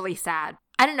also really sad.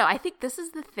 I don't know. I think this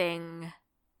is the thing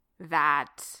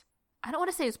that I don't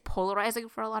want to say is polarizing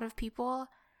for a lot of people,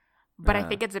 but I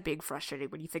think it's a big frustrating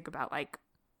when you think about like,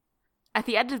 at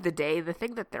the end of the day, the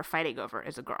thing that they're fighting over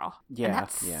is a girl. Yeah. And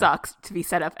that sucks to be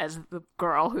set up as the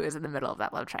girl who is in the middle of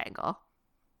that love triangle.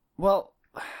 Well,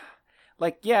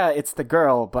 like, yeah, it's the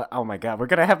girl, but oh my God, we're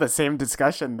going to have the same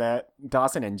discussion that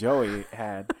Dawson and Joey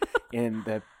had in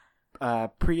the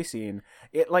pre-scene.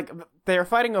 It like, they're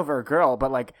fighting over a girl,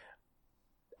 but like,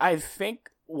 I think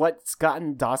what's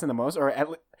gotten Dawson the most,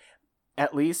 or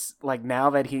at least like now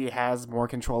that he has more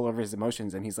control over his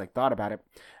emotions and he's like thought about it,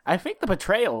 I think the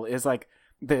betrayal is like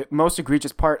the most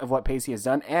egregious part of what Pacey has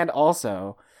done. And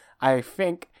also I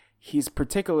think he's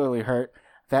particularly hurt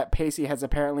that Pacey has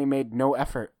apparently made no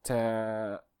effort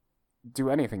to do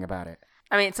anything about it.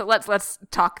 I mean, so let's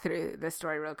talk through this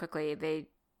story real quickly.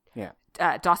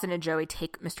 Dawson and Joey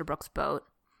take Mr. Brooks' boat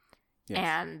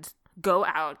and go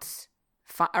out,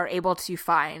 are able to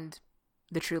find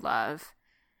the true love.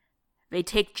 They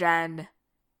take Jen,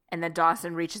 and then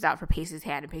Dawson reaches out for Pacey's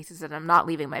hand, and Pacey says, I'm not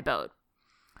leaving my boat.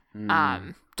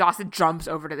 Dawson jumps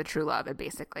over to the true love and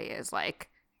basically is like,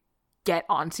 get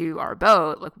onto our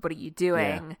boat. Like, what are you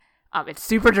doing? Yeah. It's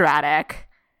super dramatic.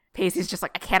 Pacey's just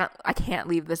like, I can't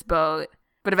leave this boat.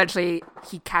 But eventually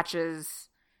he catches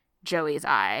Joey's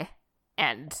eye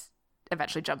and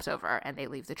eventually jumps over, and they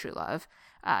leave the true love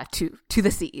to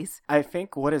the seas. I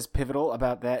think what is pivotal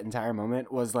about that entire moment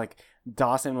was like,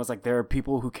 Dawson was like, there are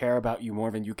people who care about you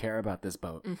more than you care about this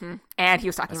boat. Mm-hmm. And he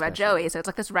was talking about Joey. So it's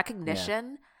like this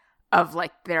recognition of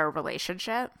like their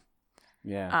relationship.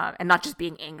 Yeah. And not just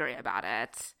being angry about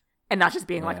it. And not just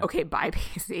being like, okay, bye,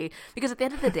 Pacey. Because at the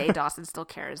end of the day, Dawson still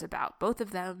cares about both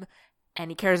of them. And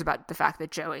he cares about the fact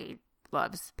that Joey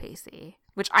loves Pacey.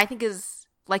 Which I think is,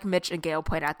 like Mitch and Gail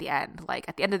point out at the end. Like,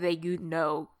 at the end of the day, you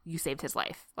know you saved his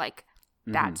life. Like,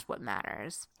 that's what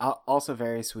matters. Also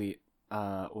very sweet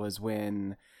was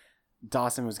when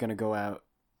Dawson was going to go out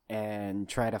and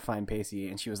try to find Pacey.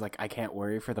 And she was like, I can't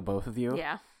worry for the both of you.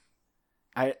 Yeah.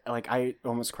 I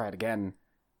almost cried again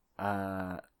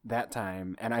that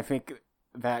time, and I think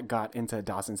that got into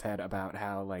Dawson's head about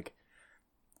how like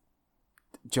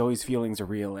Joey's feelings are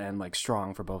real and like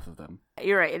strong for both of them.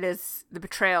 You're right. It is, the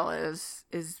betrayal is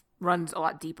runs a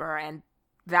lot deeper, and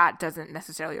that doesn't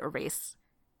necessarily erase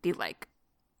the like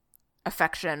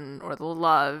affection or the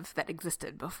love that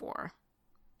existed before.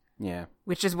 Yeah.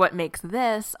 Which is what makes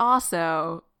this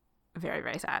also very,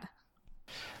 very sad.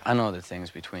 I know that things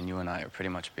between you and I are pretty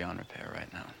much beyond repair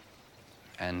right now.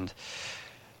 And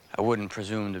I wouldn't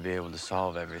presume to be able to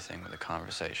solve everything with a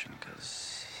conversation,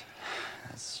 because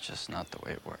that's just not the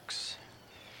way it works.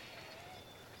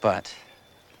 But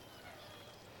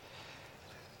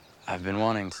I've been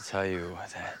wanting to tell you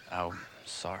that I'm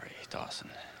sorry, Dawson.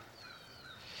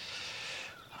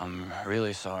 I'm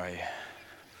really sorry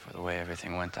for the way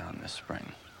everything went down this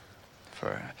spring.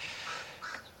 For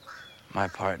my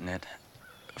part in it,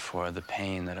 for the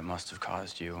pain that it must have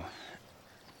caused you.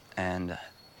 And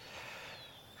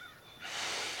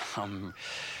I'm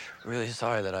really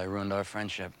sorry that I ruined our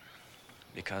friendship,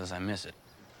 because I miss it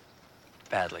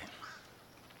badly.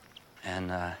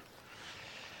 And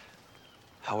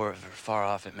however far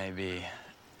off it may be,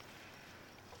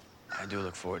 I do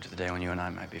look forward to the day when you and I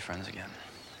might be friends again.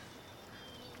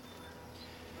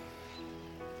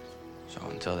 So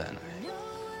until then,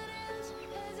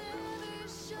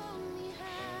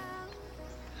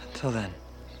 until then.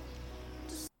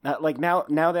 Like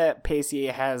now that Pacey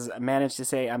has managed to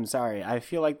say I'm sorry, I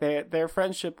feel like their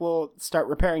friendship will start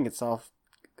repairing itself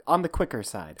on the quicker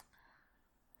side.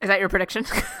 Is that your prediction?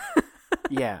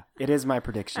 Yeah, it is my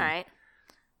prediction. All right.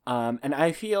 And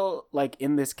I feel like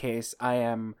in this case, I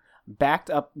am backed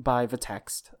up by the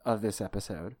text of this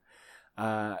episode.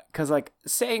 Because like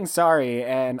saying sorry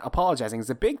and apologizing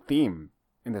is a big theme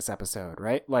in this episode,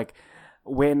 right? Like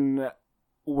when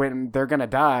they're gonna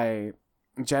die,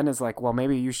 Jen is like, well,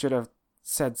 maybe you should have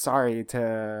said sorry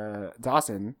to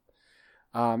Dawson.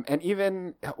 And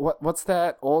even what's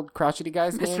that old crotchety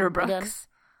guy's name? Mr. Brooks. Again?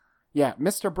 Yeah,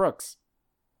 Mr. Brooks.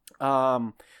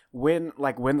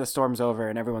 When the storm's over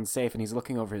and everyone's safe and he's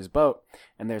looking over his boat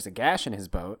and there's a gash in his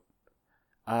boat,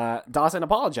 Dawson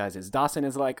apologizes. Dawson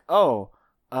is like, "Oh,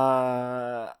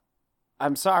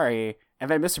 I'm sorry," and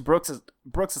then Mr. Brooks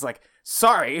is like,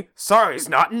 "Sorry's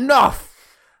not enough.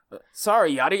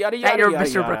 Sorry, yada yada yada." That your yada,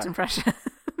 Mr. yada. Brooks impression.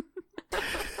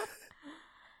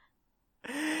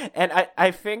 And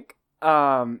I think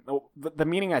the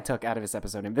meaning I took out of this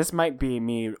episode, and this might be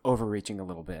me overreaching a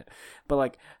little bit, but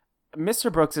like Mr.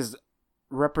 Brooks is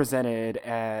represented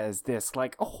as this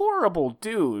like a horrible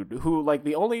dude who like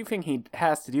the only thing he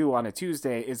has to do on a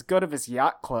Tuesday is go to this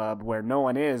yacht club where no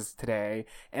one is today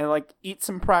and like eat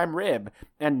some prime rib,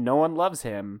 and no one loves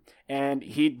him, and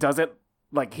he doesn't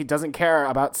care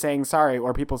about saying sorry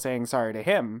or people saying sorry to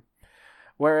him.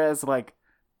 Whereas like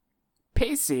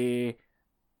Pacey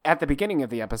at the beginning of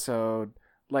the episode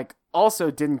like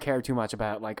also didn't care too much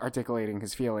about like articulating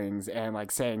his feelings and like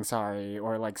saying sorry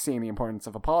or like seeing the importance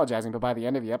of apologizing, but by the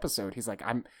end of the episode he's like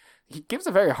he gives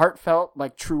a very heartfelt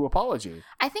like true apology.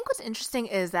 I think what's interesting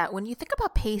is that when you think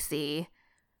about Pacey,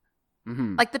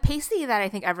 Mm-hmm. like the Pacey that I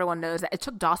think everyone knows that it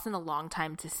took Dawson a long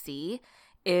time to see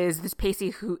is this Pacey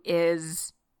who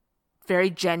is very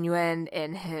genuine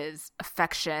in his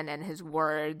affection and his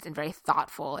words and very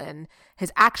thoughtful in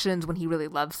his actions when he really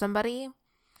loves somebody.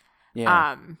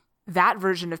 Yeah. That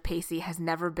version of Pacey has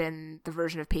never been the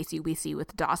version of Pacey we see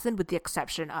with Dawson, with the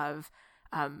exception of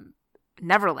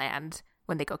Neverland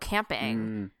when they go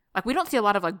camping. Like we don't see a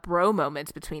lot of like bro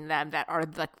moments between them that are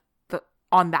like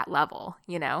on that level,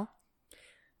 you know?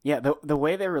 Yeah, the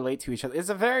way they relate to each other is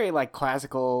a very like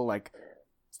classical, like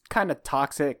kind of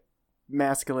toxic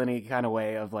masculinity kind of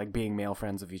way of like being male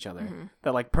friends of each other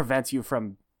that like prevents you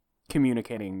from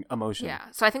communicating emotion. Yeah.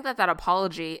 So I think that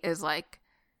apology is like,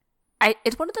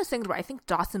 it's one of those things where I think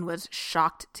Dawson was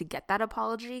shocked to get that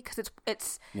apology because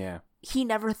it's he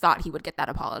never thought he would get that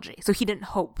apology, so he didn't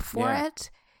hope for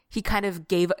it. He kind of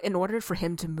gave, in order for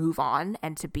him to move on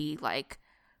and to be like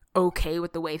okay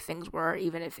with the way things were,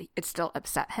 even if it still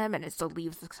upset him and it still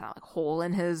leaves this kind of like hole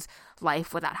in his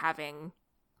life without having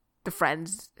the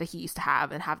friends that he used to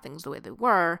have and have things the way they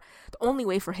were. The only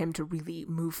way for him to really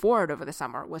move forward over the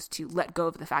summer was to let go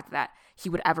of the fact that he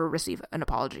would ever receive an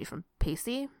apology from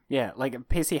Pacey. Yeah, like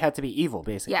Pacey had to be evil,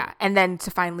 basically. Yeah, and then to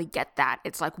finally get that,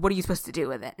 it's like, what are you supposed to do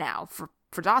with it now?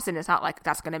 For Dawson, it's not like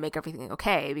that's going to make everything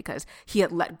okay, because he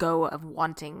had let go of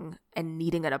wanting and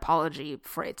needing an apology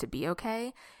for it to be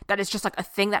okay. That is just like a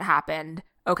thing that happened.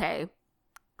 Okay,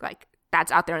 like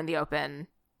that's out there in the open.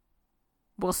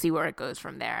 we'll see where it goes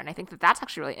from there. And I think that that's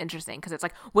actually really interesting because it's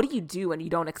like, what do you do when you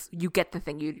don't you get the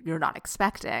thing you're not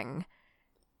expecting?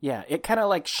 Yeah, it kind of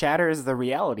like shatters the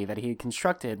reality that he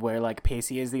constructed where like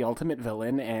Pacey is the ultimate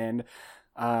villain and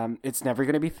it's never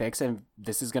going to be fixed and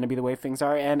this is going to be the way things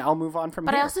are and I'll move on from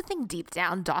here. But I also think deep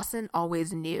down, Dawson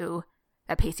always knew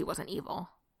that Pacey wasn't evil.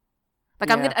 Like,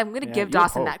 Yeah, I'm gonna yeah, give you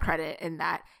Dawson hope. that credit in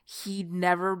that he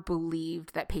never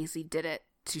believed that Pacey did it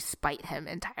to spite him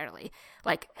entirely.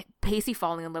 Like, Pacey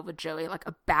falling in love with Joey, like,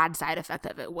 a bad side effect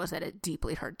of it was that it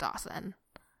deeply hurt Dawson.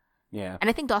 Yeah.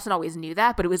 And I think Dawson always knew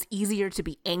that, but it was easier to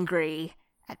be angry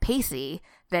at Pacey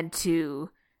than to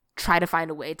try to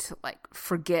find a way to, like,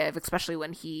 forgive, especially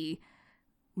when he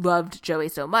loved Joey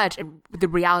so much. And the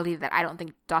reality that I don't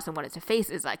think Dawson wanted to face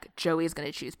is, like, Joey's going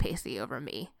to choose Pacey over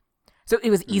me. So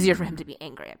it was easier for him to be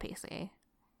angry at Pacey.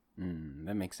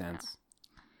 That makes sense.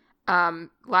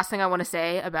 Last thing I want to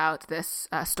say about this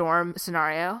storm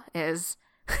scenario is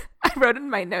I wrote in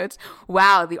my notes,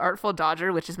 wow, the Artful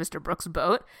Dodger, which is Mr. Brooks'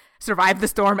 boat, survived the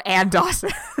storm and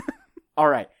Dawson. All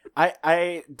right.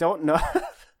 I don't know.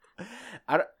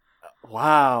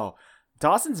 Wow.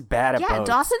 Dawson's bad at boats. Yeah,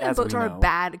 Dawson and as boats we are know. a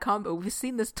bad combo. We've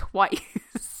seen this twice.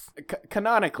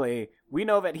 Canonically, we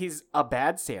know that he's a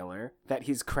bad sailor, that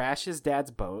he's crashed his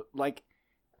dad's boat. Like,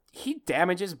 he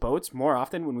damages boats more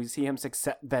often when we see him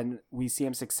than we see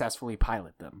him successfully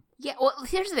pilot them. Yeah, well,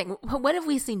 here's the thing. When have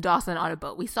we seen Dawson on a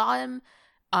boat? We saw him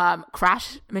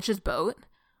crash Mitch's boat.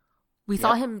 We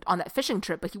saw him on that fishing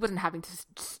trip, but he wasn't having to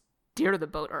steer the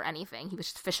boat or anything. He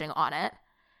was just fishing on it.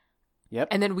 Yep.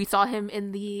 And then we saw him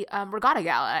in the regatta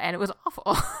gala, and it was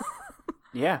awful.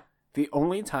 Yeah. The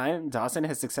only time Dawson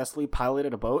has successfully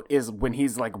piloted a boat is when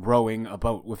he's, like, rowing a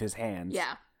boat with his hands.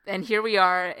 Yeah. And here we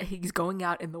are. He's going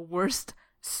out in the worst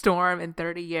storm in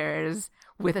 30 years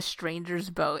with a stranger's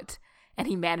boat, and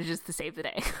he manages to save the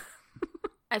day.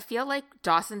 I feel like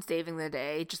Dawson saving the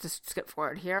day, just to skip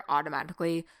forward here,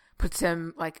 automatically puts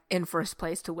him, like, in first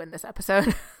place to win this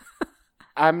episode.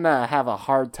 I'm gonna have a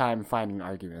hard time finding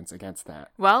arguments against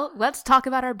that. Well, let's talk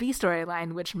about our B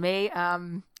storyline, which may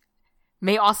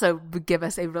also give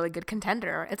us a really good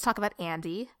contender. Let's talk about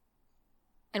Andy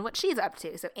and what she's up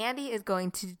to. So Andy is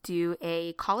going to do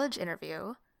a college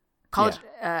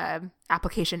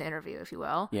application interview, if you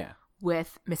will,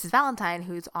 with Mrs. Valentine,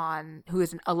 who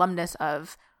is an alumnus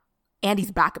of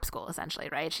Andy's backup school, essentially,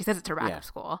 right? She says it's her backup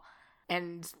school.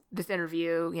 And this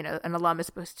interview, you know, an alum is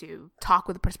supposed to talk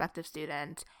with a prospective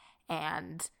student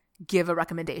and give a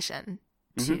recommendation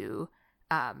to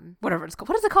whatever it's called.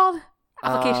 What is it called?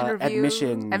 Application review?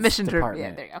 Admissions department. review.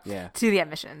 Yeah, there you go. Yeah. To the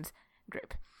admissions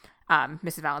group.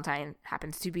 Mrs. Valentine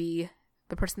happens to be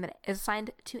the person that is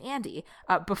assigned to Andy.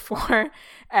 Before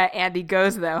Andy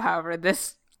goes, though, however,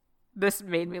 this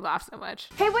made me laugh so much.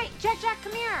 Hey, wait, Jack,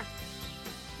 come here.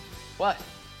 What?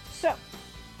 So,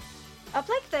 up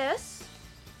like this,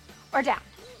 or down?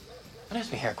 Don't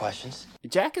ask me hair questions.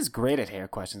 Jack is great at hair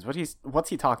questions. What's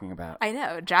he talking about? I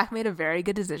know. Jack made a very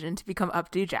good decision to become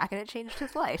updo Jack, and it changed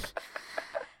his life.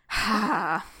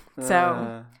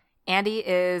 So Andy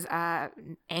is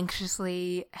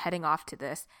anxiously heading off to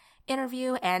this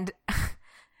interview, and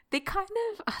they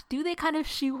kind of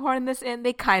shoehorn this in?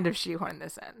 They kind of shoehorn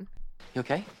this in. You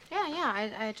okay?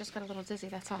 Yeah, I just got a little dizzy,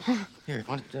 that's all. Here,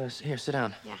 here, sit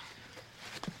down. Yeah.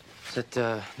 It's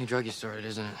that new drug you started,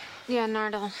 isn't it? Yeah,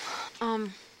 Nardole.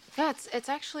 Yeah, it's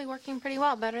actually working pretty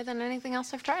well, better than anything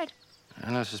else I've tried.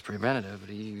 I know it's just preventative, but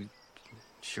are you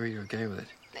sure you're okay with it?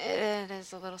 It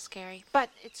is a little scary, but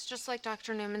it's just like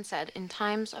Dr. Newman said, in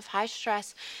times of high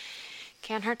stress,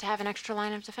 can't hurt to have an extra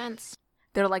line of defense.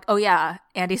 They're like, oh yeah,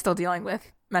 Andy's still dealing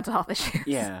with mental health issues.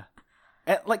 Yeah.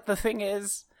 And, like, the thing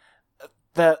is,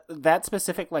 that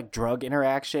specific, like, drug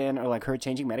interaction or, like, her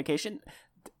changing medication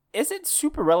isn't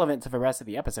super relevant to the rest of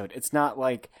the episode. It's not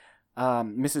like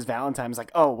Mrs. Valentine's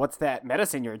like, oh, what's that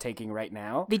medicine you're taking right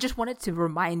now? They just wanted to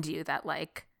remind you that,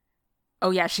 like,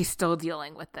 oh yeah, she's still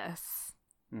dealing with this.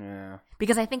 Yeah.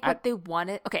 Because I think what they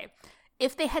wanted... Okay,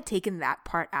 if they had taken that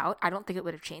part out, I don't think it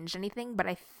would have changed anything, but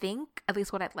I think, at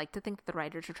least what I'd like to think that the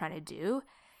writers are trying to do,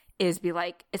 is be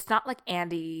like, it's not like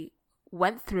Andy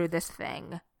went through this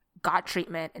thing, got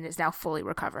treatment, and is now fully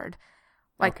recovered.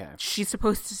 Like, she's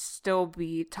supposed to still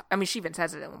be... I mean, she even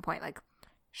says it at one point, like,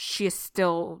 she is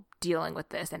still dealing with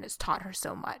this, and it's taught her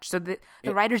so much. So the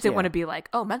writers didn't want to be like,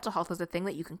 oh, mental health is a thing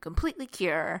that you can completely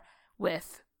cure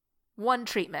with one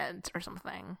treatment or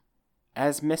something.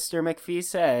 As Mr. McPhee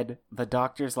said, the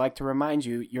doctors like to remind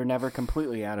you you're never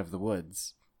completely out of the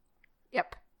woods.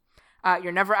 Yep.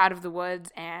 You're never out of the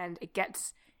woods, and it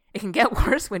can get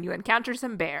worse when you encounter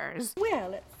some bears. Well,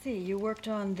 let's see. You worked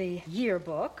on the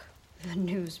yearbook, The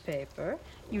newspaper?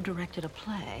 You directed a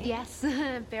play? Yes,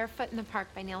 Barefoot in the Park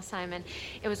by Neil Simon.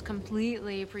 It was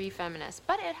completely pre-feminist,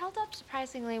 but it held up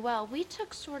surprisingly well. We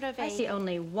took sort of a... I see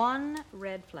only one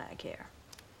red flag here.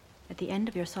 At the end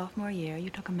of your sophomore year, you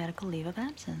took a medical leave of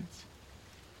absence.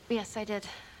 Yes, I did.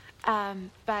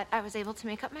 But I was able to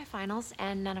make up my finals,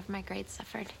 and none of my grades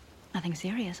suffered. Nothing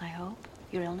serious, I hope.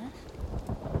 Your illness?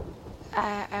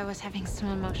 I was having some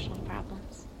emotional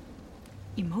problems.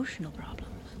 Emotional problems?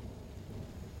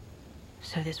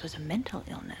 So this was a mental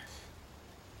illness?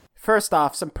 First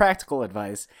off, some practical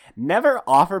advice. Never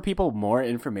offer people more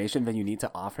information than you need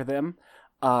to offer them.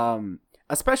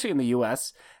 Especially in the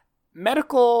US.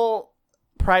 Medical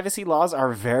privacy laws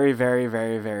are very, very,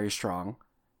 very, very strong.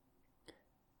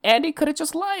 Andy could have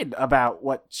just lied about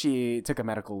what she took a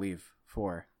medical leave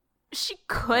for. She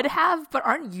could have, but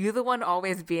aren't you the one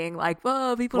always being like,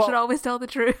 well, people should always tell the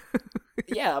truth?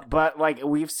 Yeah, but like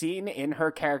we've seen in her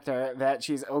character that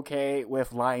she's okay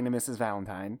with lying to Mrs.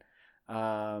 Valentine,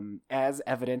 as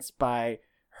evidenced by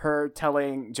her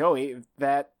telling Joey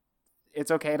that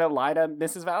it's okay to lie to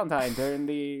Mrs. Valentine during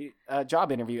the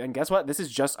job interview. And guess what? This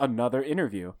is just another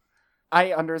interview.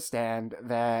 I understand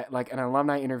that like an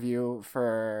alumni interview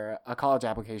for a college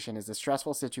application is a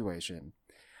stressful situation.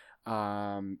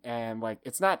 And like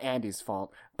it's not Andy's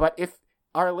fault, but if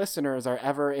our listeners are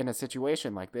ever in a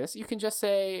situation like this, you can just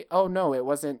say, oh no, it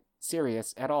wasn't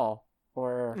serious at all,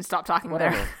 or and stop talking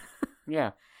whatever. there.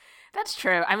 Yeah, that's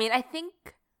true. I mean,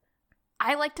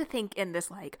 I like to think in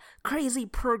this like crazy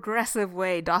progressive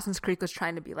way Dawson's Creek was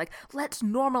trying to be like, let's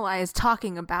normalize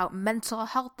talking about mental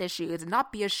health issues and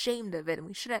not be ashamed of it, and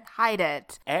we shouldn't hide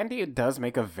it. Andy does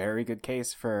make a very good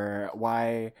case for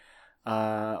why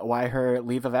her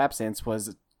leave of absence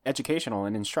was educational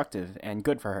and instructive and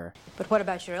good for her. But what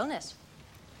about your illness?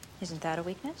 Isn't that a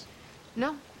weakness?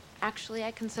 No, actually,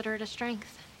 I consider it a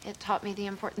strength. It taught me the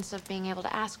importance of being able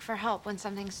to ask for help when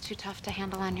something's too tough to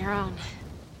handle on your own.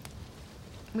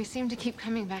 We seem to keep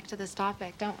coming back to this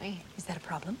topic, don't we? Is that a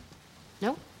problem?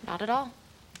 No, not at all.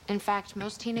 In fact,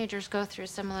 most teenagers go through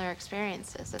similar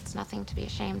experiences. It's nothing to be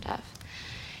ashamed of.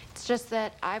 It's just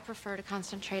that I prefer to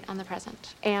concentrate on the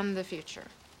present and the future.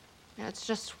 You know, it's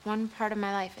just one part of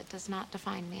my life. It does not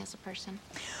define me as a person.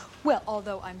 Well,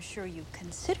 although I'm sure you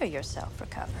consider yourself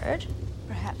recovered,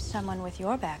 perhaps someone with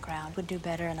your background would do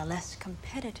better in a less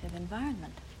competitive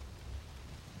environment.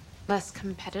 Less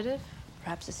competitive?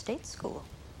 Perhaps a state school.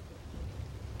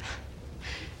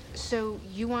 So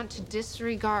you want to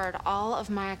disregard all of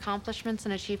my accomplishments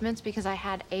and achievements because I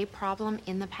had a problem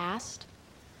in the past?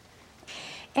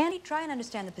 Andy, try and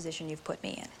understand the position you've put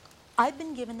me in. I've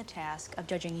been given the task of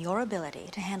judging your ability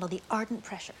to handle the ardent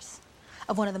pressures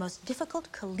of one of the most difficult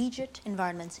collegiate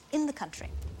environments in the country.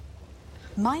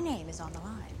 My name is on the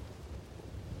line.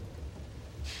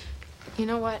 You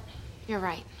know what? You're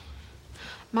right.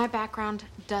 My background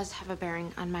does have a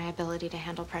bearing on my ability to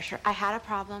handle pressure. I had a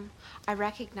problem. I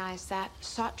recognized that,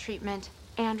 sought treatment,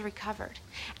 and recovered.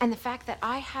 And the fact that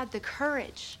I had the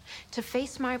courage to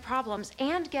face my problems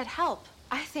and get help,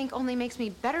 I think only makes me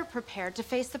better prepared to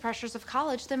face the pressures of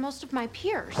college than most of my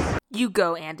peers. You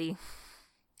go, Andy.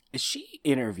 She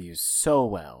interviews so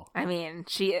well. I mean,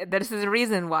 this is a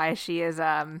reason why she is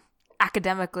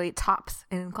academically tops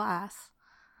in class.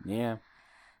 Yeah.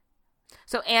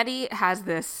 So Andy has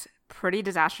this pretty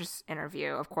disastrous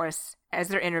interview. Of course, as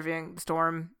they're interviewing, the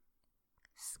storm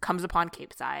comes upon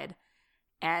Capeside.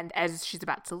 And as she's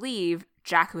about to leave,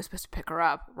 Jack, who was supposed to pick her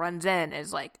up, runs in and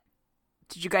is like,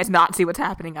 did you guys not see what's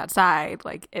happening outside?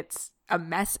 Like, it's a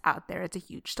mess out there. It's a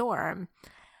huge storm.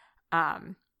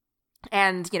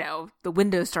 And, you know, the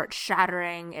windows start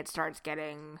shattering. It starts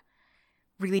getting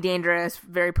really dangerous,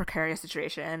 very precarious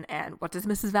situation. And what does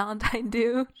Mrs. Valentine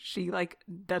do? She, like,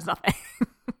 does nothing.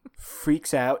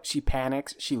 Freaks out. She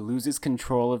panics. She loses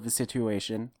control of the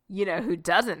situation. You know who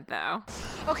doesn't, though?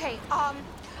 Okay,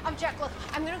 Jack, look,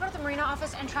 I'm gonna go to the marina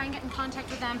office and try and get in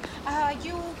contact with them.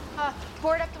 You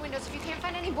board up the windows. If you can't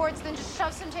find any boards, then just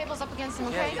shove some tables up against them,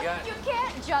 okay? Yeah, you got it. You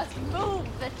can't just move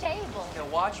the table. Yeah,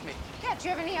 watch me. Yeah, do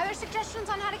you have any other suggestions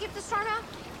on how to keep the storm out?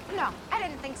 No, I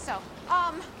didn't think so.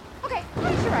 Okay,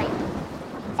 you're right.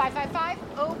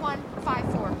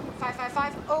 555-0154.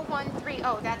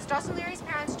 555-0130. That's Dawson Leary's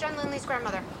parents, Jen Lindley's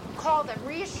grandmother. Call them,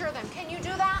 reassure them. Can you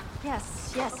do that?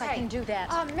 Yes, Okay. I can do that.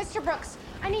 Mr. Brooks,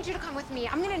 I need you to come with me.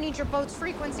 I'm gonna need your boat's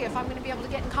frequency if I'm gonna be able to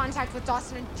get in contact with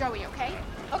Dawson and Joey, okay?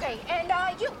 Okay, and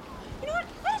you know what?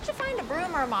 Why don't you find a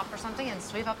broom or a mop or something and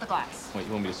sweep up the glass? Wait,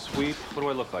 you want me to sweep? What do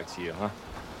I look like to you, huh?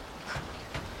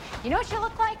 You know what you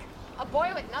look like? A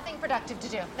boy with nothing productive to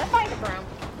do. Now find a broom.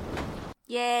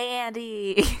 Yay,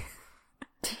 Andy.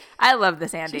 I love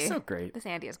this Andy. She's so great. This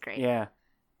Andy is great. Yeah.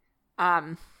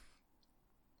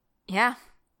 Yeah.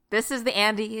 This is the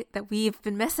Andy that we've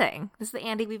been missing. This is the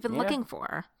Andy we've been looking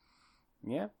for.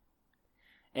 Yeah.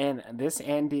 And this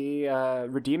Andy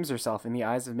redeems herself in the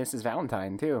eyes of Mrs.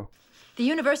 Valentine, too. The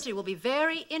university will be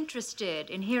very interested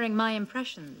in hearing my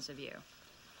impressions of you.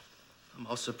 I'm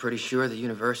also pretty sure the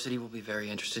university will be very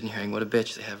interested in hearing what a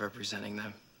bitch they have representing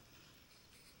them.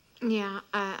 Yeah,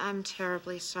 I'm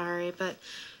terribly sorry, but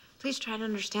please try to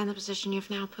understand the position you've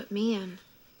now put me in.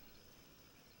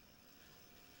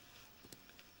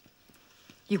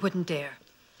 You wouldn't dare.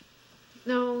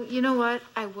 No, you know what?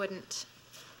 I wouldn't.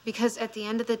 Because at the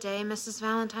end of the day, Mrs.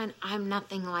 Valentine, I'm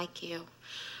nothing like you.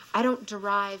 I don't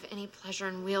derive any pleasure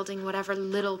in wielding whatever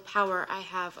little power I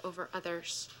have over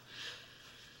others.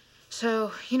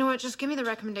 So, you know what? Just give me the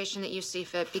recommendation that you see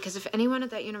fit, because if anyone at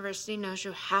that university knows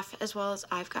you half as well as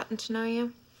I've gotten to know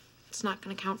you, it's not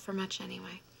going to count for much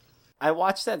anyway. I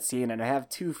watched that scene and I have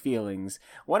two feelings.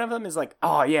 One of them is like,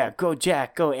 oh yeah, go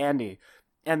Jack, go Andy.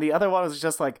 And the other one was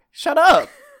just like, shut up.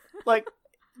 Like,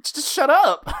 just shut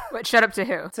up. What, shut up to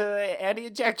who? To Andy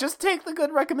and Jack. Just take the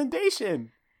good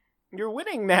recommendation. You're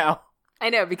winning now. I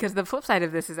know, because the flip side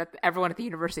of this is that everyone at the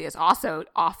university is also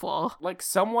awful. Like,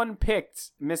 someone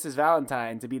picked Mrs.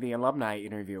 Valentine to be the alumni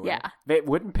interviewer. Yeah. They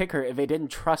wouldn't pick her if they didn't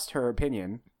trust her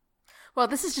opinion. Well,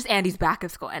 this is just Andy's back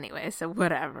of school anyway, so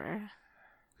whatever.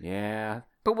 Yeah.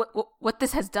 But what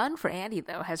this has done for Andy,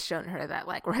 though, has shown her that,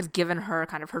 like, or has given her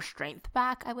kind of her strength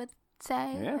back, I would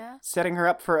say. Yeah. Setting her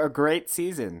up for a great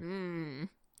season.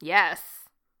 Yes.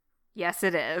 Yes,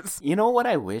 it is. You know what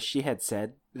I wish she had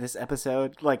said this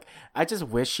episode? Like, I just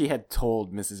wish she had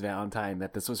told Mrs. Valentine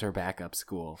that this was her backup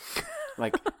school.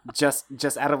 Like, just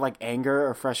out of, like, anger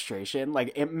or frustration.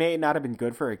 Like, it may not have been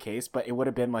good for her case, but it would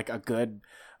have been, like, a good,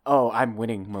 oh, I'm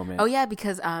winning moment. Oh, yeah,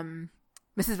 because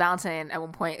Mrs. Valentine at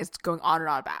one point is going on and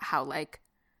on about how, like,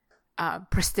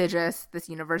 prestigious this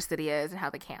university is and how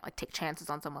they can't, like, take chances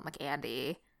on someone like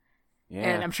Andy. Yeah.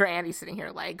 And I'm sure Andy's sitting here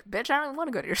like, bitch, I don't even want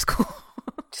to go to your school.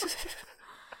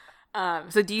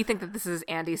 So do you think that this is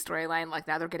Andy's storyline? Like,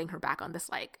 now they're getting her back on this,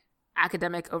 like,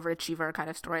 academic overachiever kind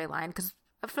of storyline? Because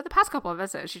for the past couple of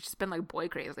episodes, she's just been, like, boy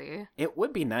crazy. It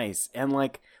would be nice. And,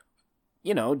 like,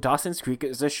 you know, Dawson's Creek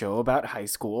is a show about high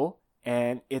school.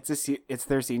 And it's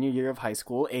their senior year of high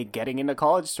school. A getting into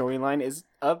college storyline is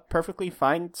a perfectly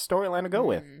fine storyline to go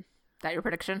with. That your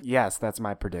prediction? Yes, that's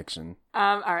my prediction.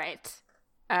 All right.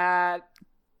 And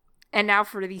now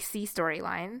for the C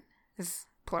storyline, is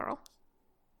plural.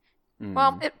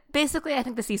 Well, basically, I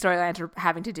think the C storylines are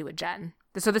having to do with Jen.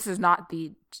 So this is not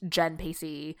the Jen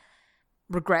Pacey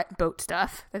regret boat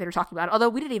stuff that they were talking about. Although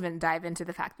we didn't even dive into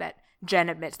the fact that Jen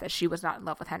admits that she was not in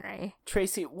love with Henry.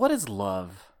 Tracy, what is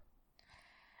love?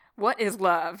 What is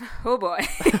love? Oh boy.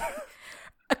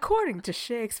 According to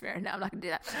Shakespeare. No, I'm not going to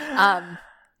do that.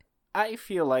 I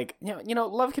feel like, you know,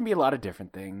 love can be a lot of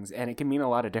different things, and it can mean a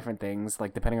lot of different things,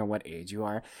 like, depending on what age you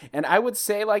are. And I would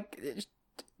say, like,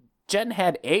 Jen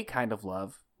had a kind of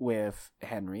love with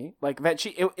Henry. Like, that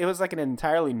it was, like, an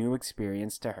entirely new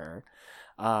experience to her.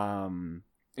 And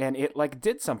it, like,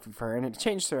 did something for her, and it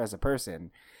changed her as a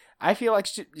person. I feel like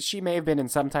she may have been in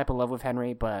some type of love with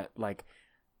Henry, but, like,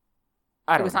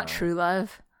 I don't know. It was not true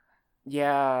love?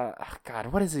 Yeah. Oh, God,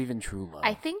 what is even true love?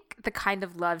 I think the kind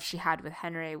of love she had with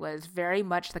Henry was very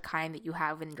much the kind that you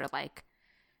have when you're, like,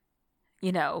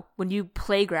 you know, when you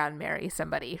playground marry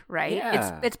somebody, right?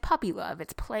 Yeah. It's puppy love.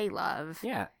 It's play love.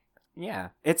 Yeah. Yeah.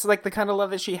 It's like the kind of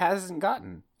love that she hasn't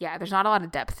gotten. Yeah, there's not a lot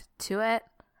of depth to it.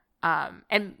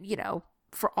 And, you know,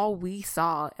 for all we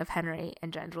saw of Henry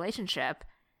and Jen's relationship,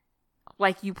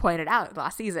 like you pointed out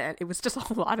last season, it was just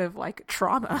a lot of, like,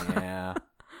 trauma. Yeah.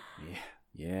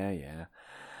 Yeah.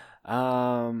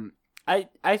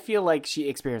 I feel like she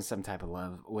experienced some type of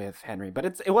love with Henry, but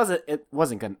it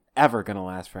wasn't ever gonna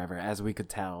last forever, as we could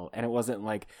tell, and it wasn't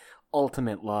like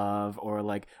ultimate love or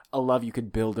like a love you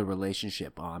could build a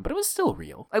relationship on, but it was still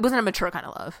real. It wasn't a mature kind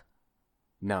of love.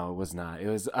 No, it was not. It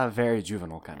was a very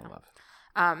juvenile kind of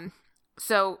love.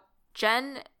 So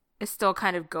Jen is still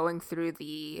kind of going through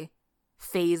the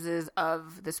phases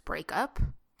of this breakup,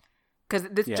 because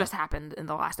this just happened in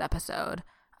the last episode.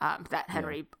 That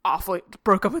Henry awfully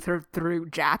broke up with her through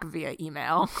Jack via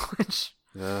email, which,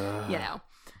 you know.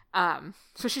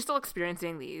 So she's still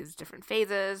experiencing these different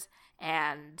phases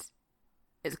and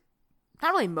is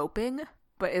not really moping,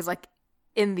 but is, like,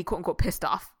 in the quote-unquote pissed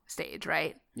off stage,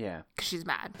 right? Yeah. Because she's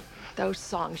mad. Those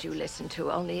songs you listen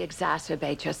to only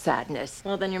exacerbate your sadness.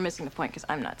 Well, then you're missing the point, because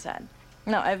I'm not sad.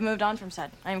 No, I've moved on from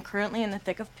sad. I am currently in the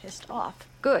thick of pissed off.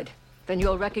 Good. Then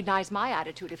you'll recognize my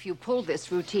attitude if you pull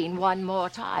this routine one more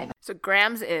time. So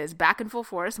Grams is back in full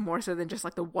force, more so than just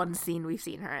like the one scene we've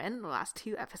seen her in the last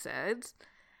 2 episodes.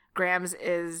 Grams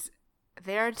is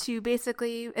there to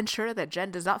basically ensure that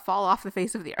Jen does not fall off the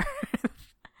face of the earth.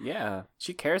 Yeah,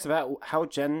 she cares about how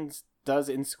Jen does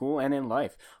in school and in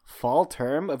life. Fall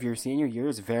term of your senior year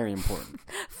is very important.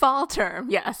 Fall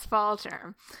term, yes, fall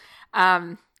term.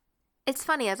 It's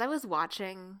funny, as I was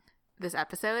watching this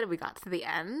episode and we got to the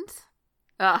end.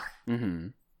 Ugh. Mm-hmm.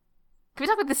 Can we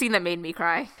talk about the scene that made me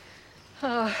cry?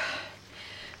 Oh,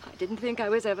 I didn't think I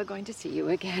was ever going to see you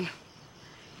again.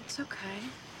 It's okay.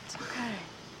 It's okay.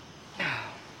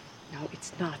 No,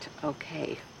 it's not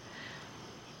okay.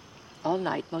 All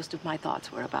night, most of my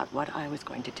thoughts were about what I was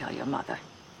going to tell your mother.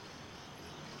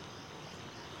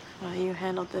 Well, you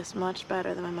handled this much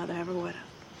better than my mother ever would have.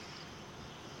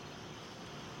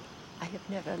 I have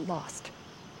never lost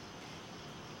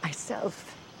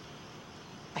myself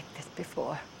like this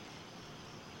before.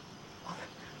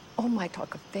 All my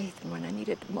talk of faith, and when I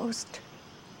needed it most,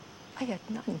 I had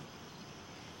none.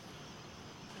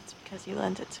 That's because you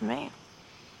lent it to me.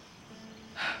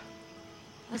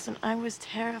 Listen, I was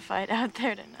terrified out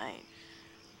there tonight.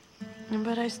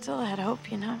 But I still had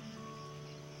hope, you know?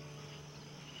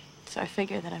 So I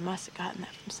figured that I must have gotten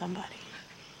that from somebody.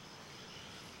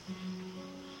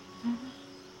 Mm-hmm.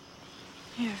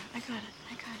 Here, I got it.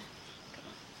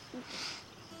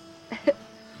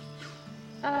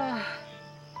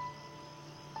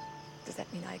 Does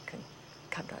that mean I can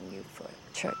count on you for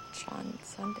church on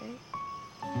Sunday?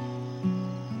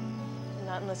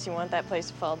 Not unless you want that place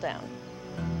to fall down.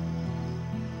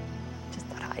 Just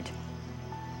thought I'd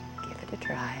give it a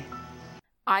try.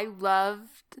 I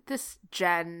loved this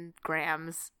Jen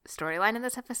Grams storyline in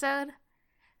this episode.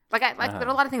 Like, there are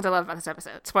a lot of things I love about this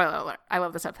episode. Spoiler alert, I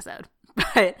love this episode.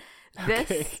 But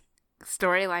this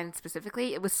storyline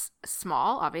specifically, it was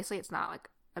small. Obviously, it's not like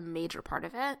a major part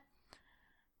of it.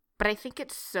 But I think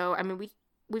it's so, I mean,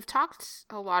 we've talked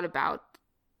a lot about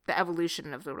the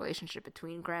evolution of the relationship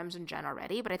between Grams and Jen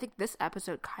already, but I think this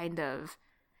episode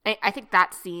I think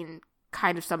that scene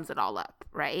kind of sums it all up,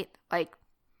 right? Like,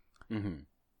 mm-hmm.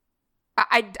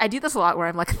 I do this a lot where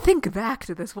I'm like, think back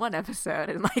to this one episode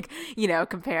and like, you know,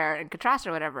 compare and contrast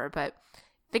or whatever, but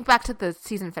think back to the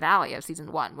season finale of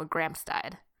season 1 when Grams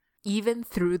died. Even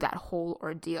through that whole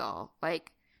ordeal,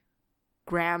 like,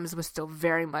 Grams was still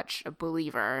very much a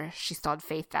believer. She still had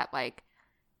faith that, like,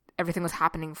 everything was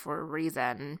happening for a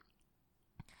reason.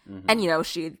 Mm-hmm. And, you know,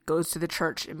 she goes to the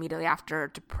church immediately after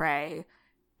to pray,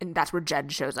 and that's where Jen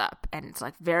shows up. And it's,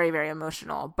 like, very, very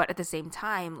emotional. But at the same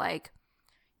time, like,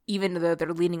 even though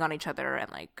they're leaning on each other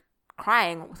and, like,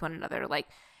 crying with one another, like,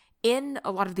 in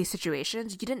a lot of these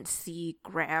situations, you didn't see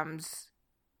Grams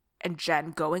and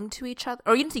Jen going to each other.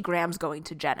 Or you didn't see Grams going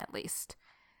to Jen, at least.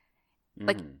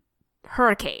 Like,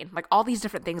 hurricane, like, all these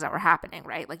different things that were happening,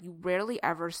 right? Like, you rarely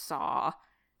ever saw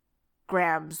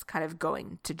Grams kind of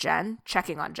going to Jen,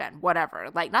 checking on Jen,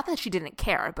 whatever. Like, not that she didn't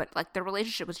care, but, like, their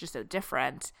relationship was just so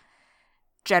different.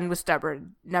 Jen was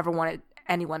stubborn, never wanted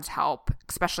anyone's help,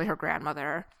 especially her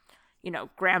grandmother. You know,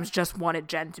 Grams just wanted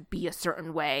Jen to be a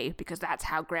certain way because that's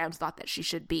how Grams thought that she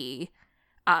should be.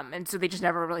 And so they just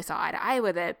never really saw eye to eye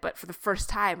with it. But for the first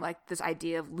time, like, this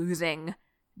idea of losing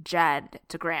Jen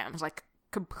to Grams, like,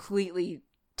 completely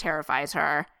terrifies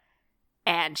her,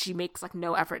 and she makes like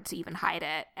no effort to even hide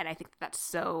it. And I think that's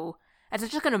such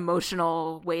like an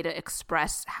emotional way to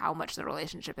express how much the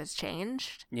relationship has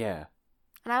changed. Yeah,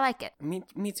 and I like it.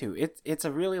 Me too. It's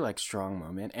a really like strong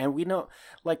moment, and we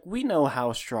know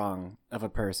how strong of a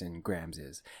person Grams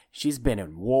is. She's been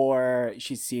in war.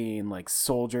 She's seen like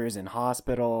soldiers in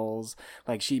hospitals.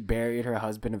 Like, she buried her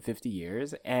husband of 50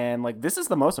 years, and like, this is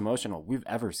the most emotional we've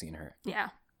ever seen her.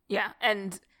 Yeah,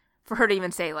 and for her to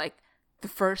even say, like, the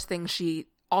first thing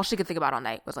all she could think about all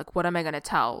night was, like, what am I going to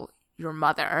tell your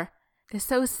mother? Is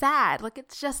so sad. Like,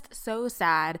 it's just so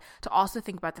sad to also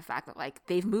think about the fact that, like,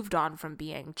 they've moved on from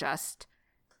being just,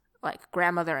 like,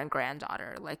 grandmother and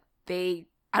granddaughter. Like, I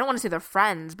don't want to say they're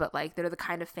friends, but, like, they're the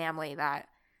kind of family that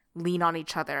lean on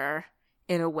each other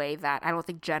in a way that I don't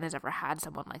think Jen has ever had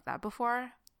someone like that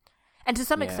before. And to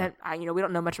some extent, we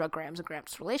don't know much about Grams and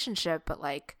Grams' relationship, but,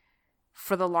 like,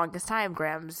 for the longest time,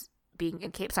 Grams being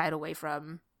in Cape Side away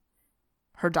from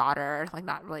her daughter, like,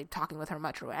 not really talking with her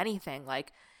much or anything,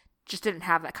 like, just didn't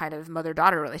have that kind of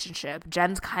mother-daughter relationship.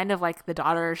 Jen's kind of like the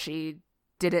daughter she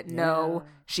didn't know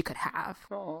she could have.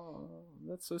 Oh,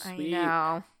 that's so sweet. I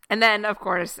know. And then, of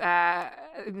course,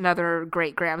 another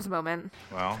great Grams moment.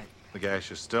 Well, the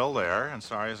gash is still there, and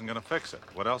sorry isn't going to fix it.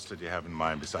 What else did you have in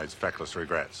mind besides feckless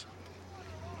regrets?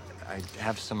 I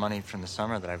have some money from the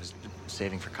summer that I was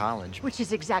saving for college. Which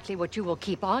is exactly what you will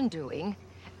keep on doing.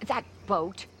 That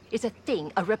boat is a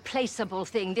thing, a replaceable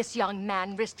thing. This young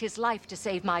man risked his life to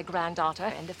save my granddaughter,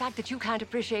 and the fact that you can't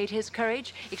appreciate his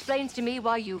courage explains to me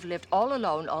why you've lived all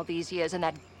alone all these years in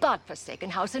that godforsaken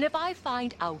house. And if I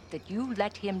find out that you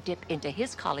let him dip into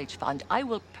his college fund, I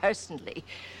will personally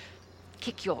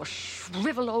kick your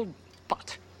shriveled old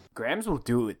butt. Grams will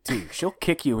do it too. She'll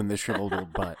kick you in the shriveled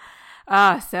old butt.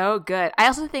 Oh, so good. I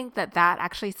also think that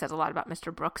actually says a lot about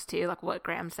Mr. Brooks, too, like what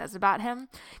Graham says about him.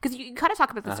 Because you kind of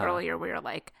talked about this earlier where you're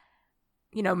like,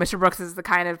 you know, Mr. Brooks is the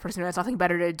kind of person who has nothing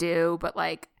better to do but,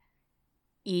 like,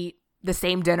 eat the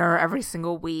same dinner every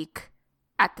single week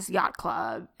at this yacht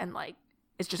club and, like,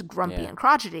 is just grumpy and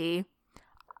crotchety.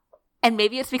 And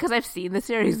maybe it's because I've seen the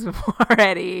series before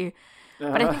already.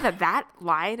 But I think that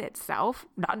line itself,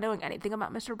 not knowing anything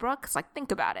about Mr. Brooks, like,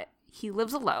 think about it. He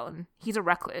lives alone. He's a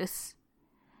recluse.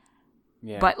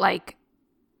 Yeah. But, like,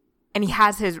 and he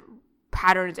has his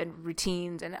patterns and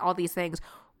routines and all these things.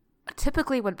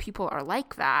 Typically, when people are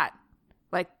like that,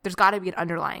 like, there's got to be an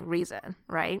underlying reason,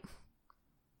 right?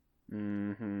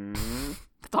 Mm-hmm.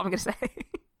 That's all I'm going to say.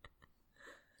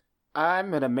 I'm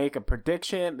going to make a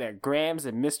prediction that Grams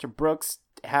and Mr. Brooks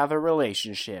have a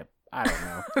relationship. I don't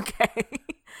know. Okay.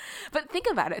 But think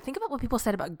about it. Think about what people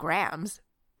said about Grams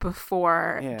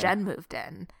before Jen moved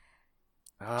in.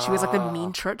 She was like the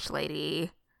mean church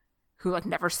lady who like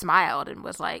never smiled and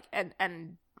was like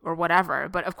and or whatever.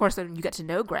 But of course, when you get to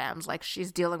know Grams, like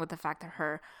she's dealing with the fact that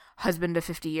her husband of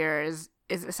 50 years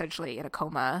is essentially in a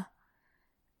coma.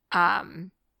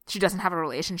 She doesn't have a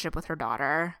relationship with her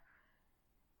daughter.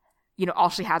 You know, all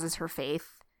she has is her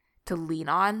faith to lean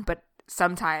on, but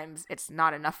sometimes it's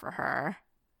not enough for her,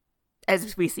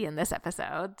 as we see in this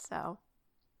episode. So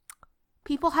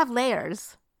people have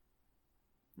layers.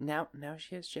 Now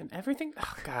she has Jen. Everything.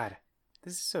 Oh God,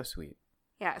 this is so sweet.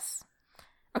 Yes.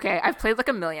 Okay, I've played like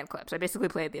a million clips. I basically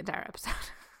played the entire episode.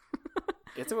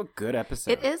 It's a good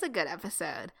episode. It is a good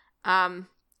episode.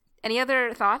 Any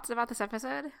other thoughts about this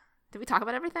episode? Did we talk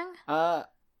about everything?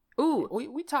 Ooh,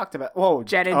 we talked about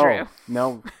Jen and Drew.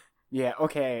 No, yeah,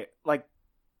 okay. Like,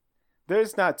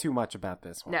 there's not too much about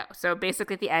this one. No, so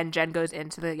basically at the end, Jen goes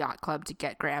into the yacht club to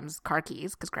get Graham's car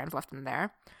keys because Graham's left them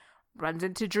there. Runs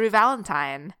into Drew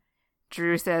Valentine.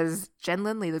 Drew says, Jen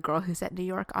Lindley, the girl who set New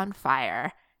York on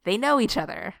fire. They know each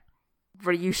other.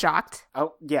 Were you shocked?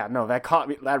 Oh, yeah, no, that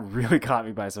really caught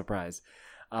me by surprise.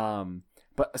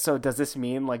 But so does this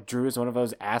mean like Drew is one of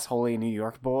those assholey New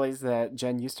York boys that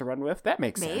Jen used to run with? That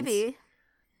makes sense. Maybe.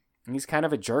 He's kind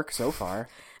of a jerk so far.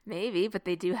 Maybe, but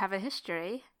they do have a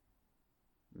history.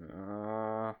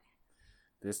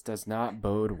 This does not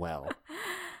bode well.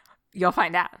 You'll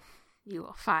find out. You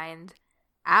will find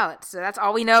out. So that's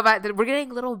all we know about. We're getting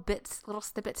little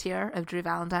snippets here of Drew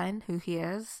Valentine, who he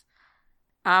is.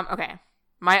 Okay.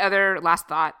 My other last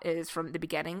thought is from the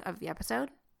beginning of the episode.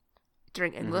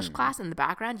 During English class, in the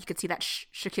background, you could see that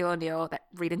Shaquille O'Neal, that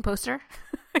reading poster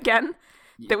again,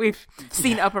 that we've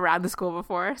seen up around the school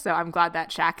before. So I'm glad that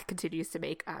Shaq continues to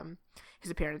make his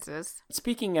appearances.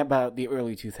 Speaking about the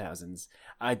early 2000s,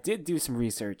 I did do some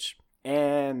research,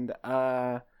 and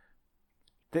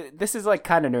this is like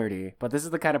kind of nerdy, but this is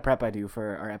the kind of prep I do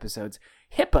for our episodes.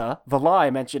 HIPAA, the law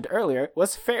I mentioned earlier,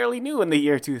 was fairly new in the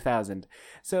year 2000.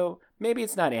 So maybe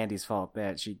it's not Andy's fault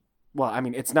that she... Well, I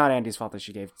mean, it's not Andy's fault that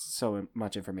she gave so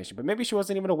much information, but maybe she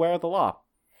wasn't even aware of the law.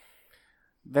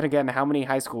 Then again, how many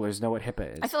high schoolers know what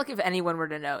HIPAA is? I feel like if anyone were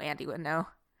to know, Andy would know.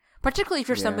 Particularly if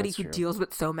you're somebody who deals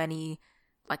with so many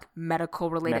like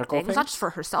medical-related things, not just for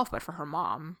herself, but for her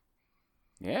mom.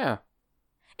 Yeah.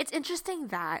 It's interesting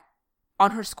that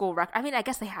on her school record, I mean, I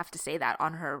guess they have to say that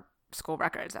on her school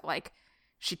records, that like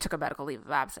she took a medical leave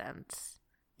of absence.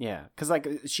 Yeah, because like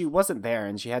she wasn't there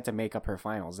and she had to make up her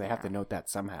finals. They have to note that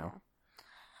somehow.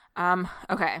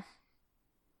 Okay.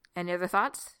 Any other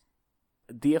thoughts?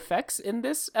 The effects in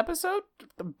this episode,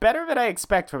 better than I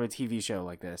expect from a TV show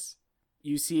like this.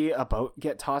 You see a boat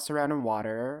get tossed around in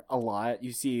water a lot.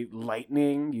 You see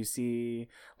lightning. You see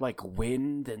like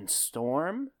wind and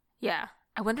storm. Yeah.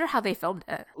 I wonder how they filmed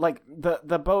it. Like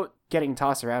the boat getting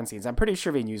tossed around scenes, I'm pretty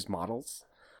sure they used models.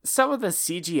 Some of the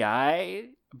CGI,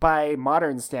 by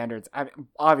modern standards, I mean,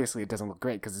 obviously it doesn't look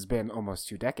great because it's been almost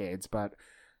 2 decades, but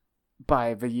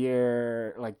by the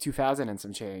year like 2000 and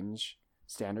some change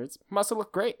standards, must have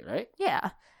looked great, right?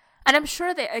 Yeah. And I'm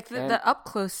sure they like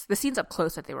the scenes up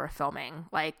close that they were filming.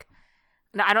 Like,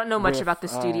 now I don't know much about the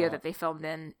studio that they filmed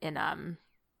in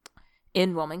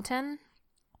Wilmington.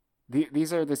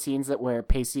 These are the scenes where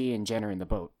Pacey and Jen are in the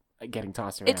boat getting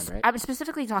tossed around, right? I'm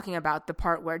specifically talking about the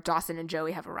part where Dawson and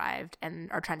Joey have arrived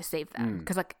and are trying to save them.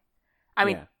 Because, like, I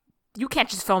mean, you can't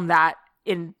just film that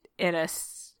in a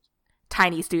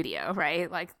tiny studio,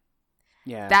 right? Like,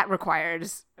 Yeah. That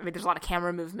requires, I mean, there's a lot of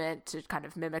camera movement to kind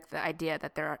of mimic the idea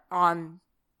that they're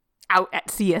out at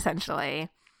sea, essentially.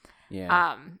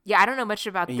 Yeah. I don't know much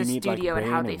about And the you need, like, studio and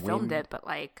how rain they and filmed wind. it, but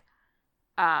like,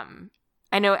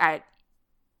 I know at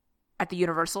the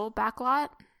Universal backlot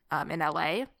in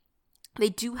LA, they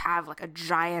do have like a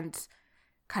giant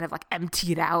kind of like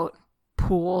emptied out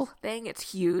pool thing.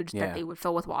 It's huge Yeah. that they would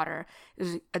fill with water.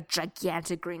 There's a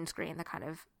gigantic green screen that kind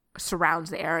of surrounds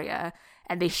the area,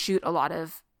 and they shoot a lot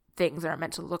of things that are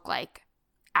meant to look like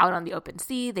out on the open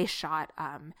sea. They shot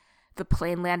the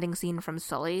plane landing scene from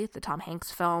Sully, the Tom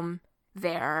Hanks film,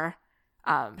 there.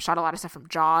 Shot a lot of stuff from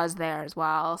Jaws there as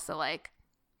well. So like,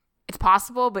 it's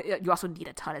possible, but you also need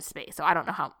a ton of space. So I don't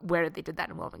know where they did that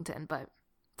in Wilmington, but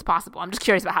it's possible. I'm just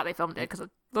curious about how they filmed it because it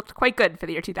looked quite good for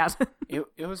the year 2000.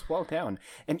 It was well done.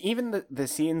 And even the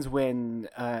scenes when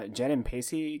Jen and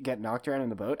Pacey get knocked around in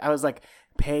the boat, I was like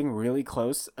paying really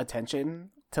close attention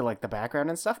to like the background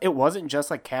and stuff. It wasn't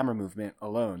just like camera movement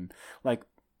alone. Like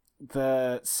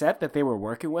the set that they were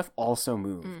working with also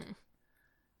moved.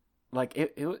 Like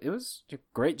it was a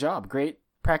great job. Great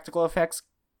practical effects.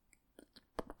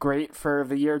 Great for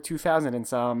the year 2000 and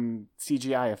some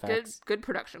CGI effects. Good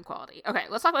production quality. Okay,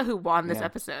 let's talk about who won this Yeah.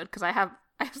 episode because I have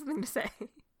something to say.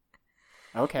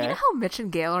 Okay. You know how Mitch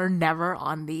and Gail are never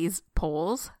on these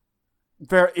polls?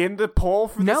 They're in the poll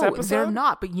for this No, episode? they're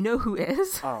not. But you know who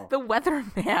is? Oh. The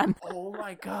Weatherman. Oh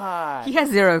my god. He has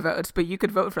 0 votes, but you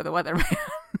could vote for the Weatherman.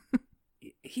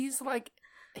 He has like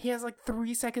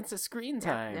 3 seconds of screen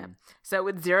time. Yeah. So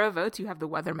with 0 votes, you have the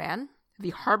Weatherman, the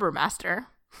Harbor Master,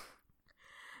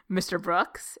 Mr.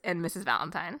 Brooks, and Mrs.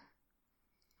 Valentine.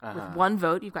 With 1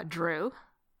 vote, you've got Drew.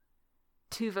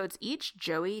 2 votes each,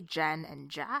 Joey, Jen, and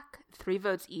Jack. 3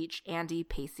 votes each, Andy,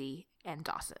 Pacey, and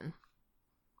Dawson.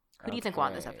 Who do you think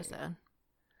won this Okay. episode?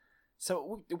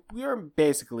 So we were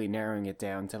basically narrowing it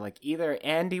down to like either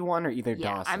Andy won or either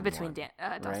Yeah, Dawson I'm between won,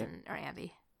 Dawson right? or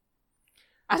Andy.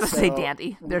 I was going to say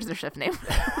Dandy. There's their shift name.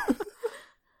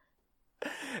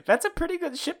 That's a pretty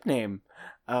good ship name.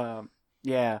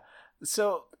 Yeah.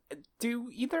 So do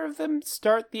either of them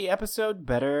start the episode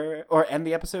better or end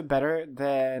the episode better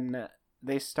than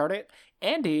they start it?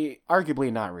 Andy,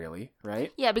 arguably not really,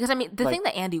 right? Yeah, because I mean, the Like- thing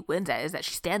that Andy wins at is that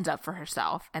she stands up for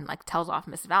herself and like tells off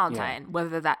Miss Valentine. Yeah.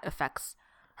 Whether that affects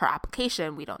her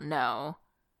application, we don't know.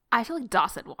 I feel like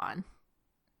Dawson won.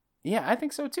 Yeah, I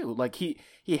think so too. Like he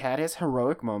had his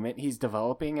heroic moment. He's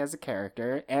developing as a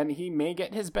character, and he may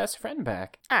get his best friend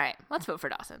back. All right, let's vote for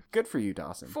Dawson. Good for you,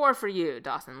 Dawson. 4 for you,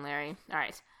 Dawson, Larry. All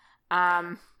right.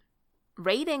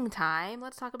 Rating time.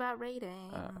 Let's talk about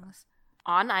ratings.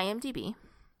 On IMDb,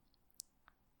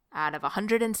 out of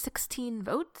 116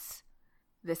 votes,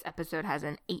 this episode has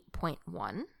an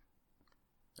 8.1.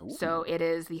 So it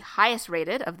is the highest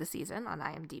rated of the season on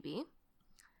IMDb.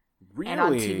 Really? And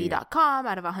on TV.com,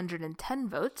 out of 110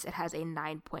 votes, it has a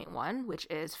 9.1, which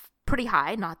is pretty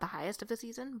high. Not the highest of the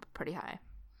season, but pretty high.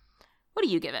 What do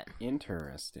you give it?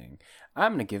 Interesting.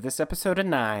 I'm gonna give this episode a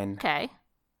 9. Okay.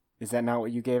 Is that not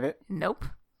what you gave it? Nope.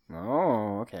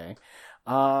 Oh, okay.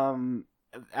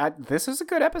 This is a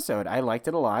good episode. I liked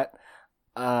it a lot.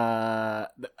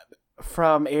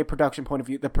 From a production point of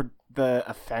view, the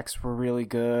effects were really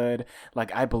good.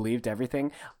 Like, I believed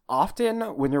everything. Often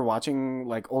when you're watching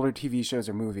like older TV shows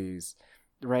or movies,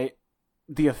 right,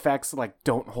 the effects like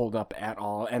don't hold up at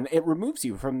all, and it removes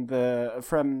you from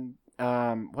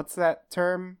what's that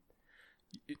term?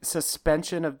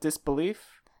 Suspension of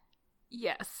disbelief.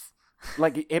 Yes.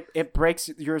 Like it breaks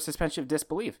your suspension of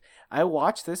disbelief. I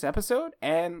watched this episode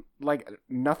and like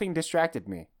nothing distracted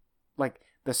me. Like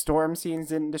the storm scenes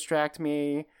didn't distract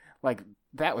me. Like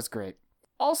that was great.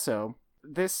 Also,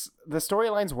 the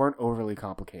storylines weren't overly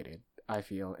complicated, I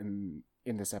feel, in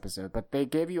this episode, but they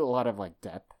gave you a lot of like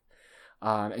depth.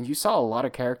 And you saw a lot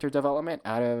of character development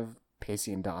out of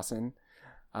Pacey and Dawson.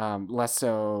 Less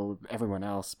so everyone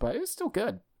else, but it was still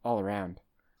good all around.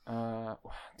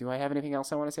 Do I have anything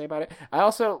else I want to say about it? I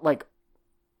also like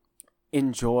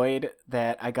enjoyed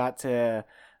that I got to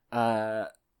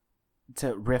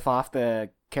riff off the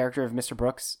character of Mr.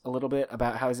 Brooks a little bit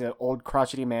about how he's an old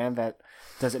crotchety man that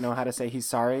doesn't know how to say he's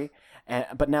sorry,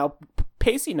 but now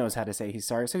Pacey knows how to say he's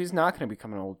sorry, so he's not going to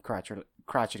become an old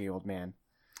crotchety old man.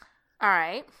 All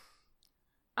right.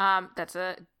 That's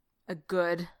a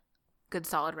good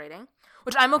solid rating,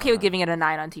 which I'm okay with giving it a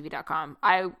 9 on TV.com.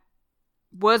 I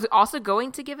was also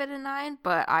going to give it a 9,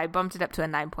 but I bumped it up to a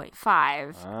 9.5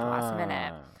 at the last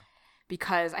minute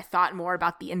because I thought more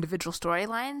about the individual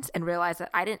storylines and realized that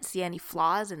I didn't see any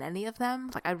flaws in any of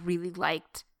them. Like, I really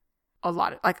liked a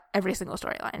lot of, like, every single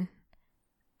storyline.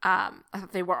 I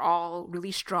thought they were all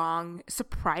really strong,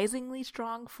 surprisingly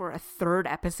strong for a third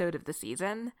episode of the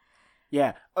season.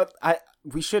 Yeah,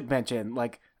 we should mention,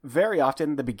 like, very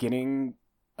often the beginning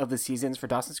of the seasons for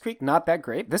Dawson's Creek, not that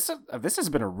great. This has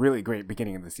been a really great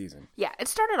beginning of the season. Yeah, it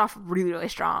started off really, really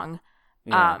strong.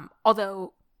 Yeah.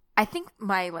 Although I think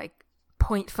my like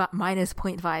minus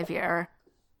 0.5 here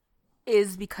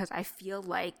is because I feel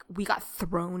like we got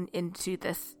thrown into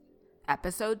this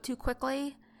episode too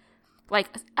quickly.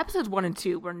 Like, episodes 1 and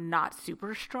 2 were not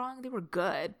super strong. They were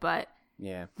good, but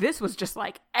yeah, this was just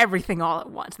like everything all at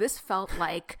once. This felt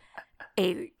like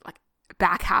a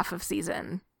back half of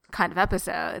season kind of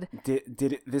episode.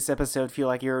 Did this episode feel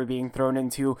like you were being thrown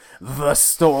into the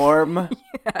storm?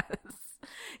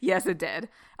 Yes, it did.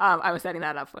 I was setting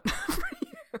that up for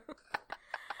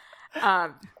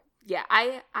you. Yeah,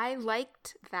 I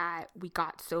liked that we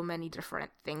got so many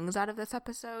different things out of this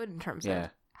episode in terms of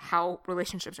how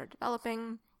relationships are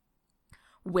developing,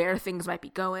 where things might be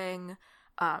going,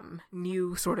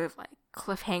 new sort of like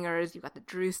cliffhangers. You've got the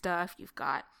Drew stuff. You've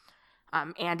got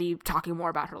Andy talking more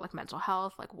about her like mental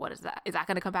health. Like, what is that? Is that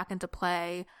going to come back into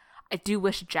play? I do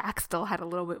wish Jack still had a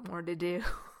little bit more to do.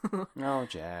 No,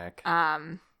 Jack.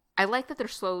 I like that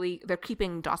they're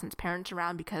keeping Dawson's parents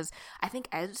around, because I think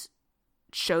as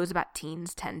shows about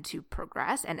teens tend to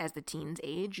progress and as the teens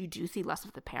age, you do see less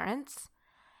of the parents.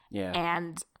 Yeah.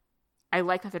 And I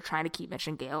like that they're trying to keep Mitch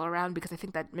and Gale around, because I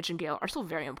think that Mitch and Gale are still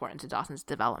very important to Dawson's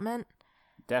development.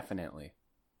 Definitely.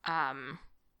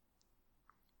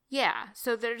 Yeah,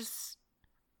 so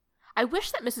I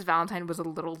wish that Mrs. Valentine was a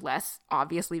little less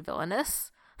obviously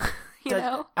villainous, you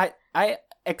know? I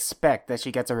expect that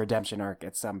she gets a redemption arc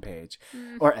at some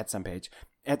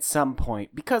point,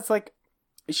 because, like,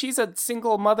 she's a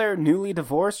single mother, newly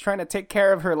divorced, trying to take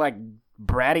care of her, like,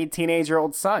 bratty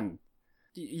teenage-year-old son.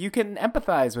 You can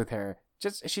empathize with her.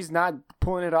 Just, she's not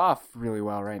pulling it off really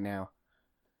well right now.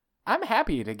 I'm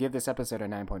happy to give this episode a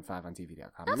 9.5 on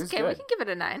TV.com. That's okay, we can give it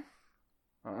a 9.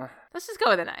 Let's just go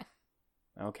with a 9.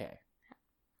 Okay.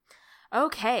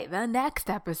 Okay, the next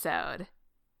episode,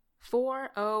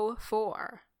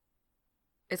 404,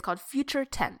 is called Future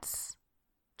Tense.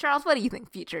 Charles, what do you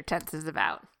think Future Tense is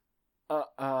about?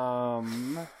 Now,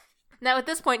 at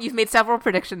this point, you've made several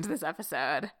predictions this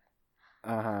episode.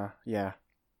 Yeah.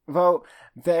 Though,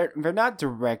 they're not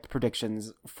direct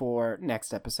predictions for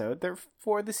next episode. They're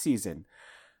for the season.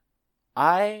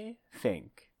 I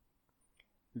think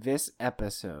this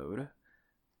episode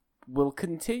will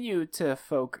continue to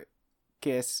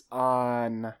focus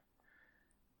on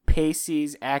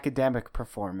Pacey's academic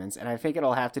performance, and I think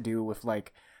it'll have to do with,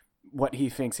 like, what he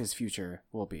thinks his future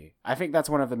will be. I think that's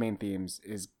one of the main themes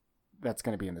that's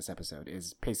going to be in this episode,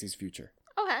 is Pacey's future.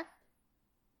 Okay.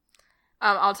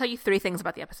 I'll tell you 3 things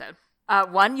about the episode.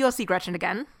 1, you'll see Gretchen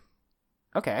again.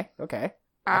 Okay.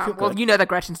 Well, you know that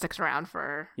Gretchen sticks around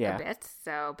for a bit,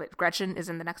 but Gretchen is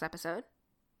in the next episode.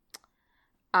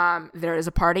 There is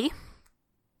a party.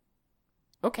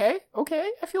 Okay,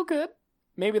 I feel good.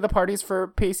 Maybe the party's for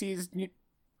Pacey's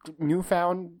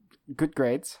newfound good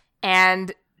grades.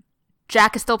 And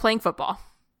Jack is still playing football.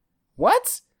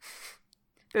 What?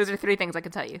 Those are 3 things I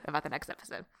can tell you about the next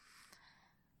episode.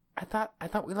 I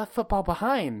thought we left football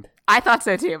behind. I thought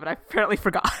so too, but I apparently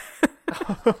forgot.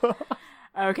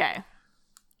 Okay.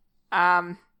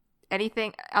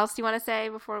 Anything else you want to say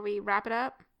before we wrap it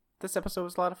up? This episode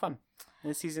was a lot of fun.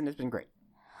 This season has been great.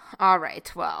 All right.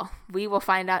 Well, we will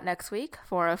find out next week.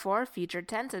 404 Future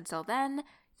Tense. Until then,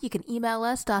 you can email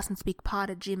us,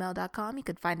 DawsonSpeakPod@gmail.com. You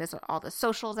can find us on all the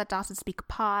socials at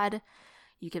DawsonSpeakPod.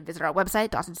 You can visit our website,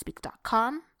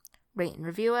 DawsonSpeak.com. Rate and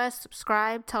review us,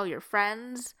 subscribe, tell your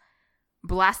friends,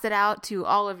 blast it out to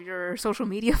all of your social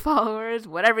media followers,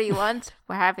 whatever you want.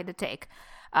 We're happy to take.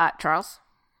 Charles?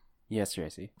 Yes,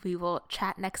 Tracy? We will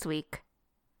chat next week.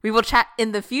 We will chat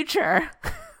in the future.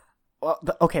 Well,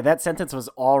 okay, that sentence was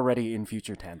already in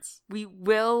future tense. We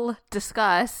will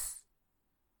discuss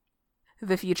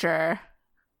the future.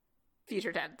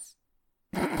 Future tense.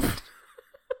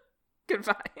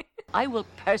 Goodbye. I will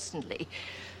personally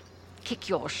kick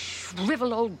your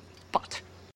shrivel old butt.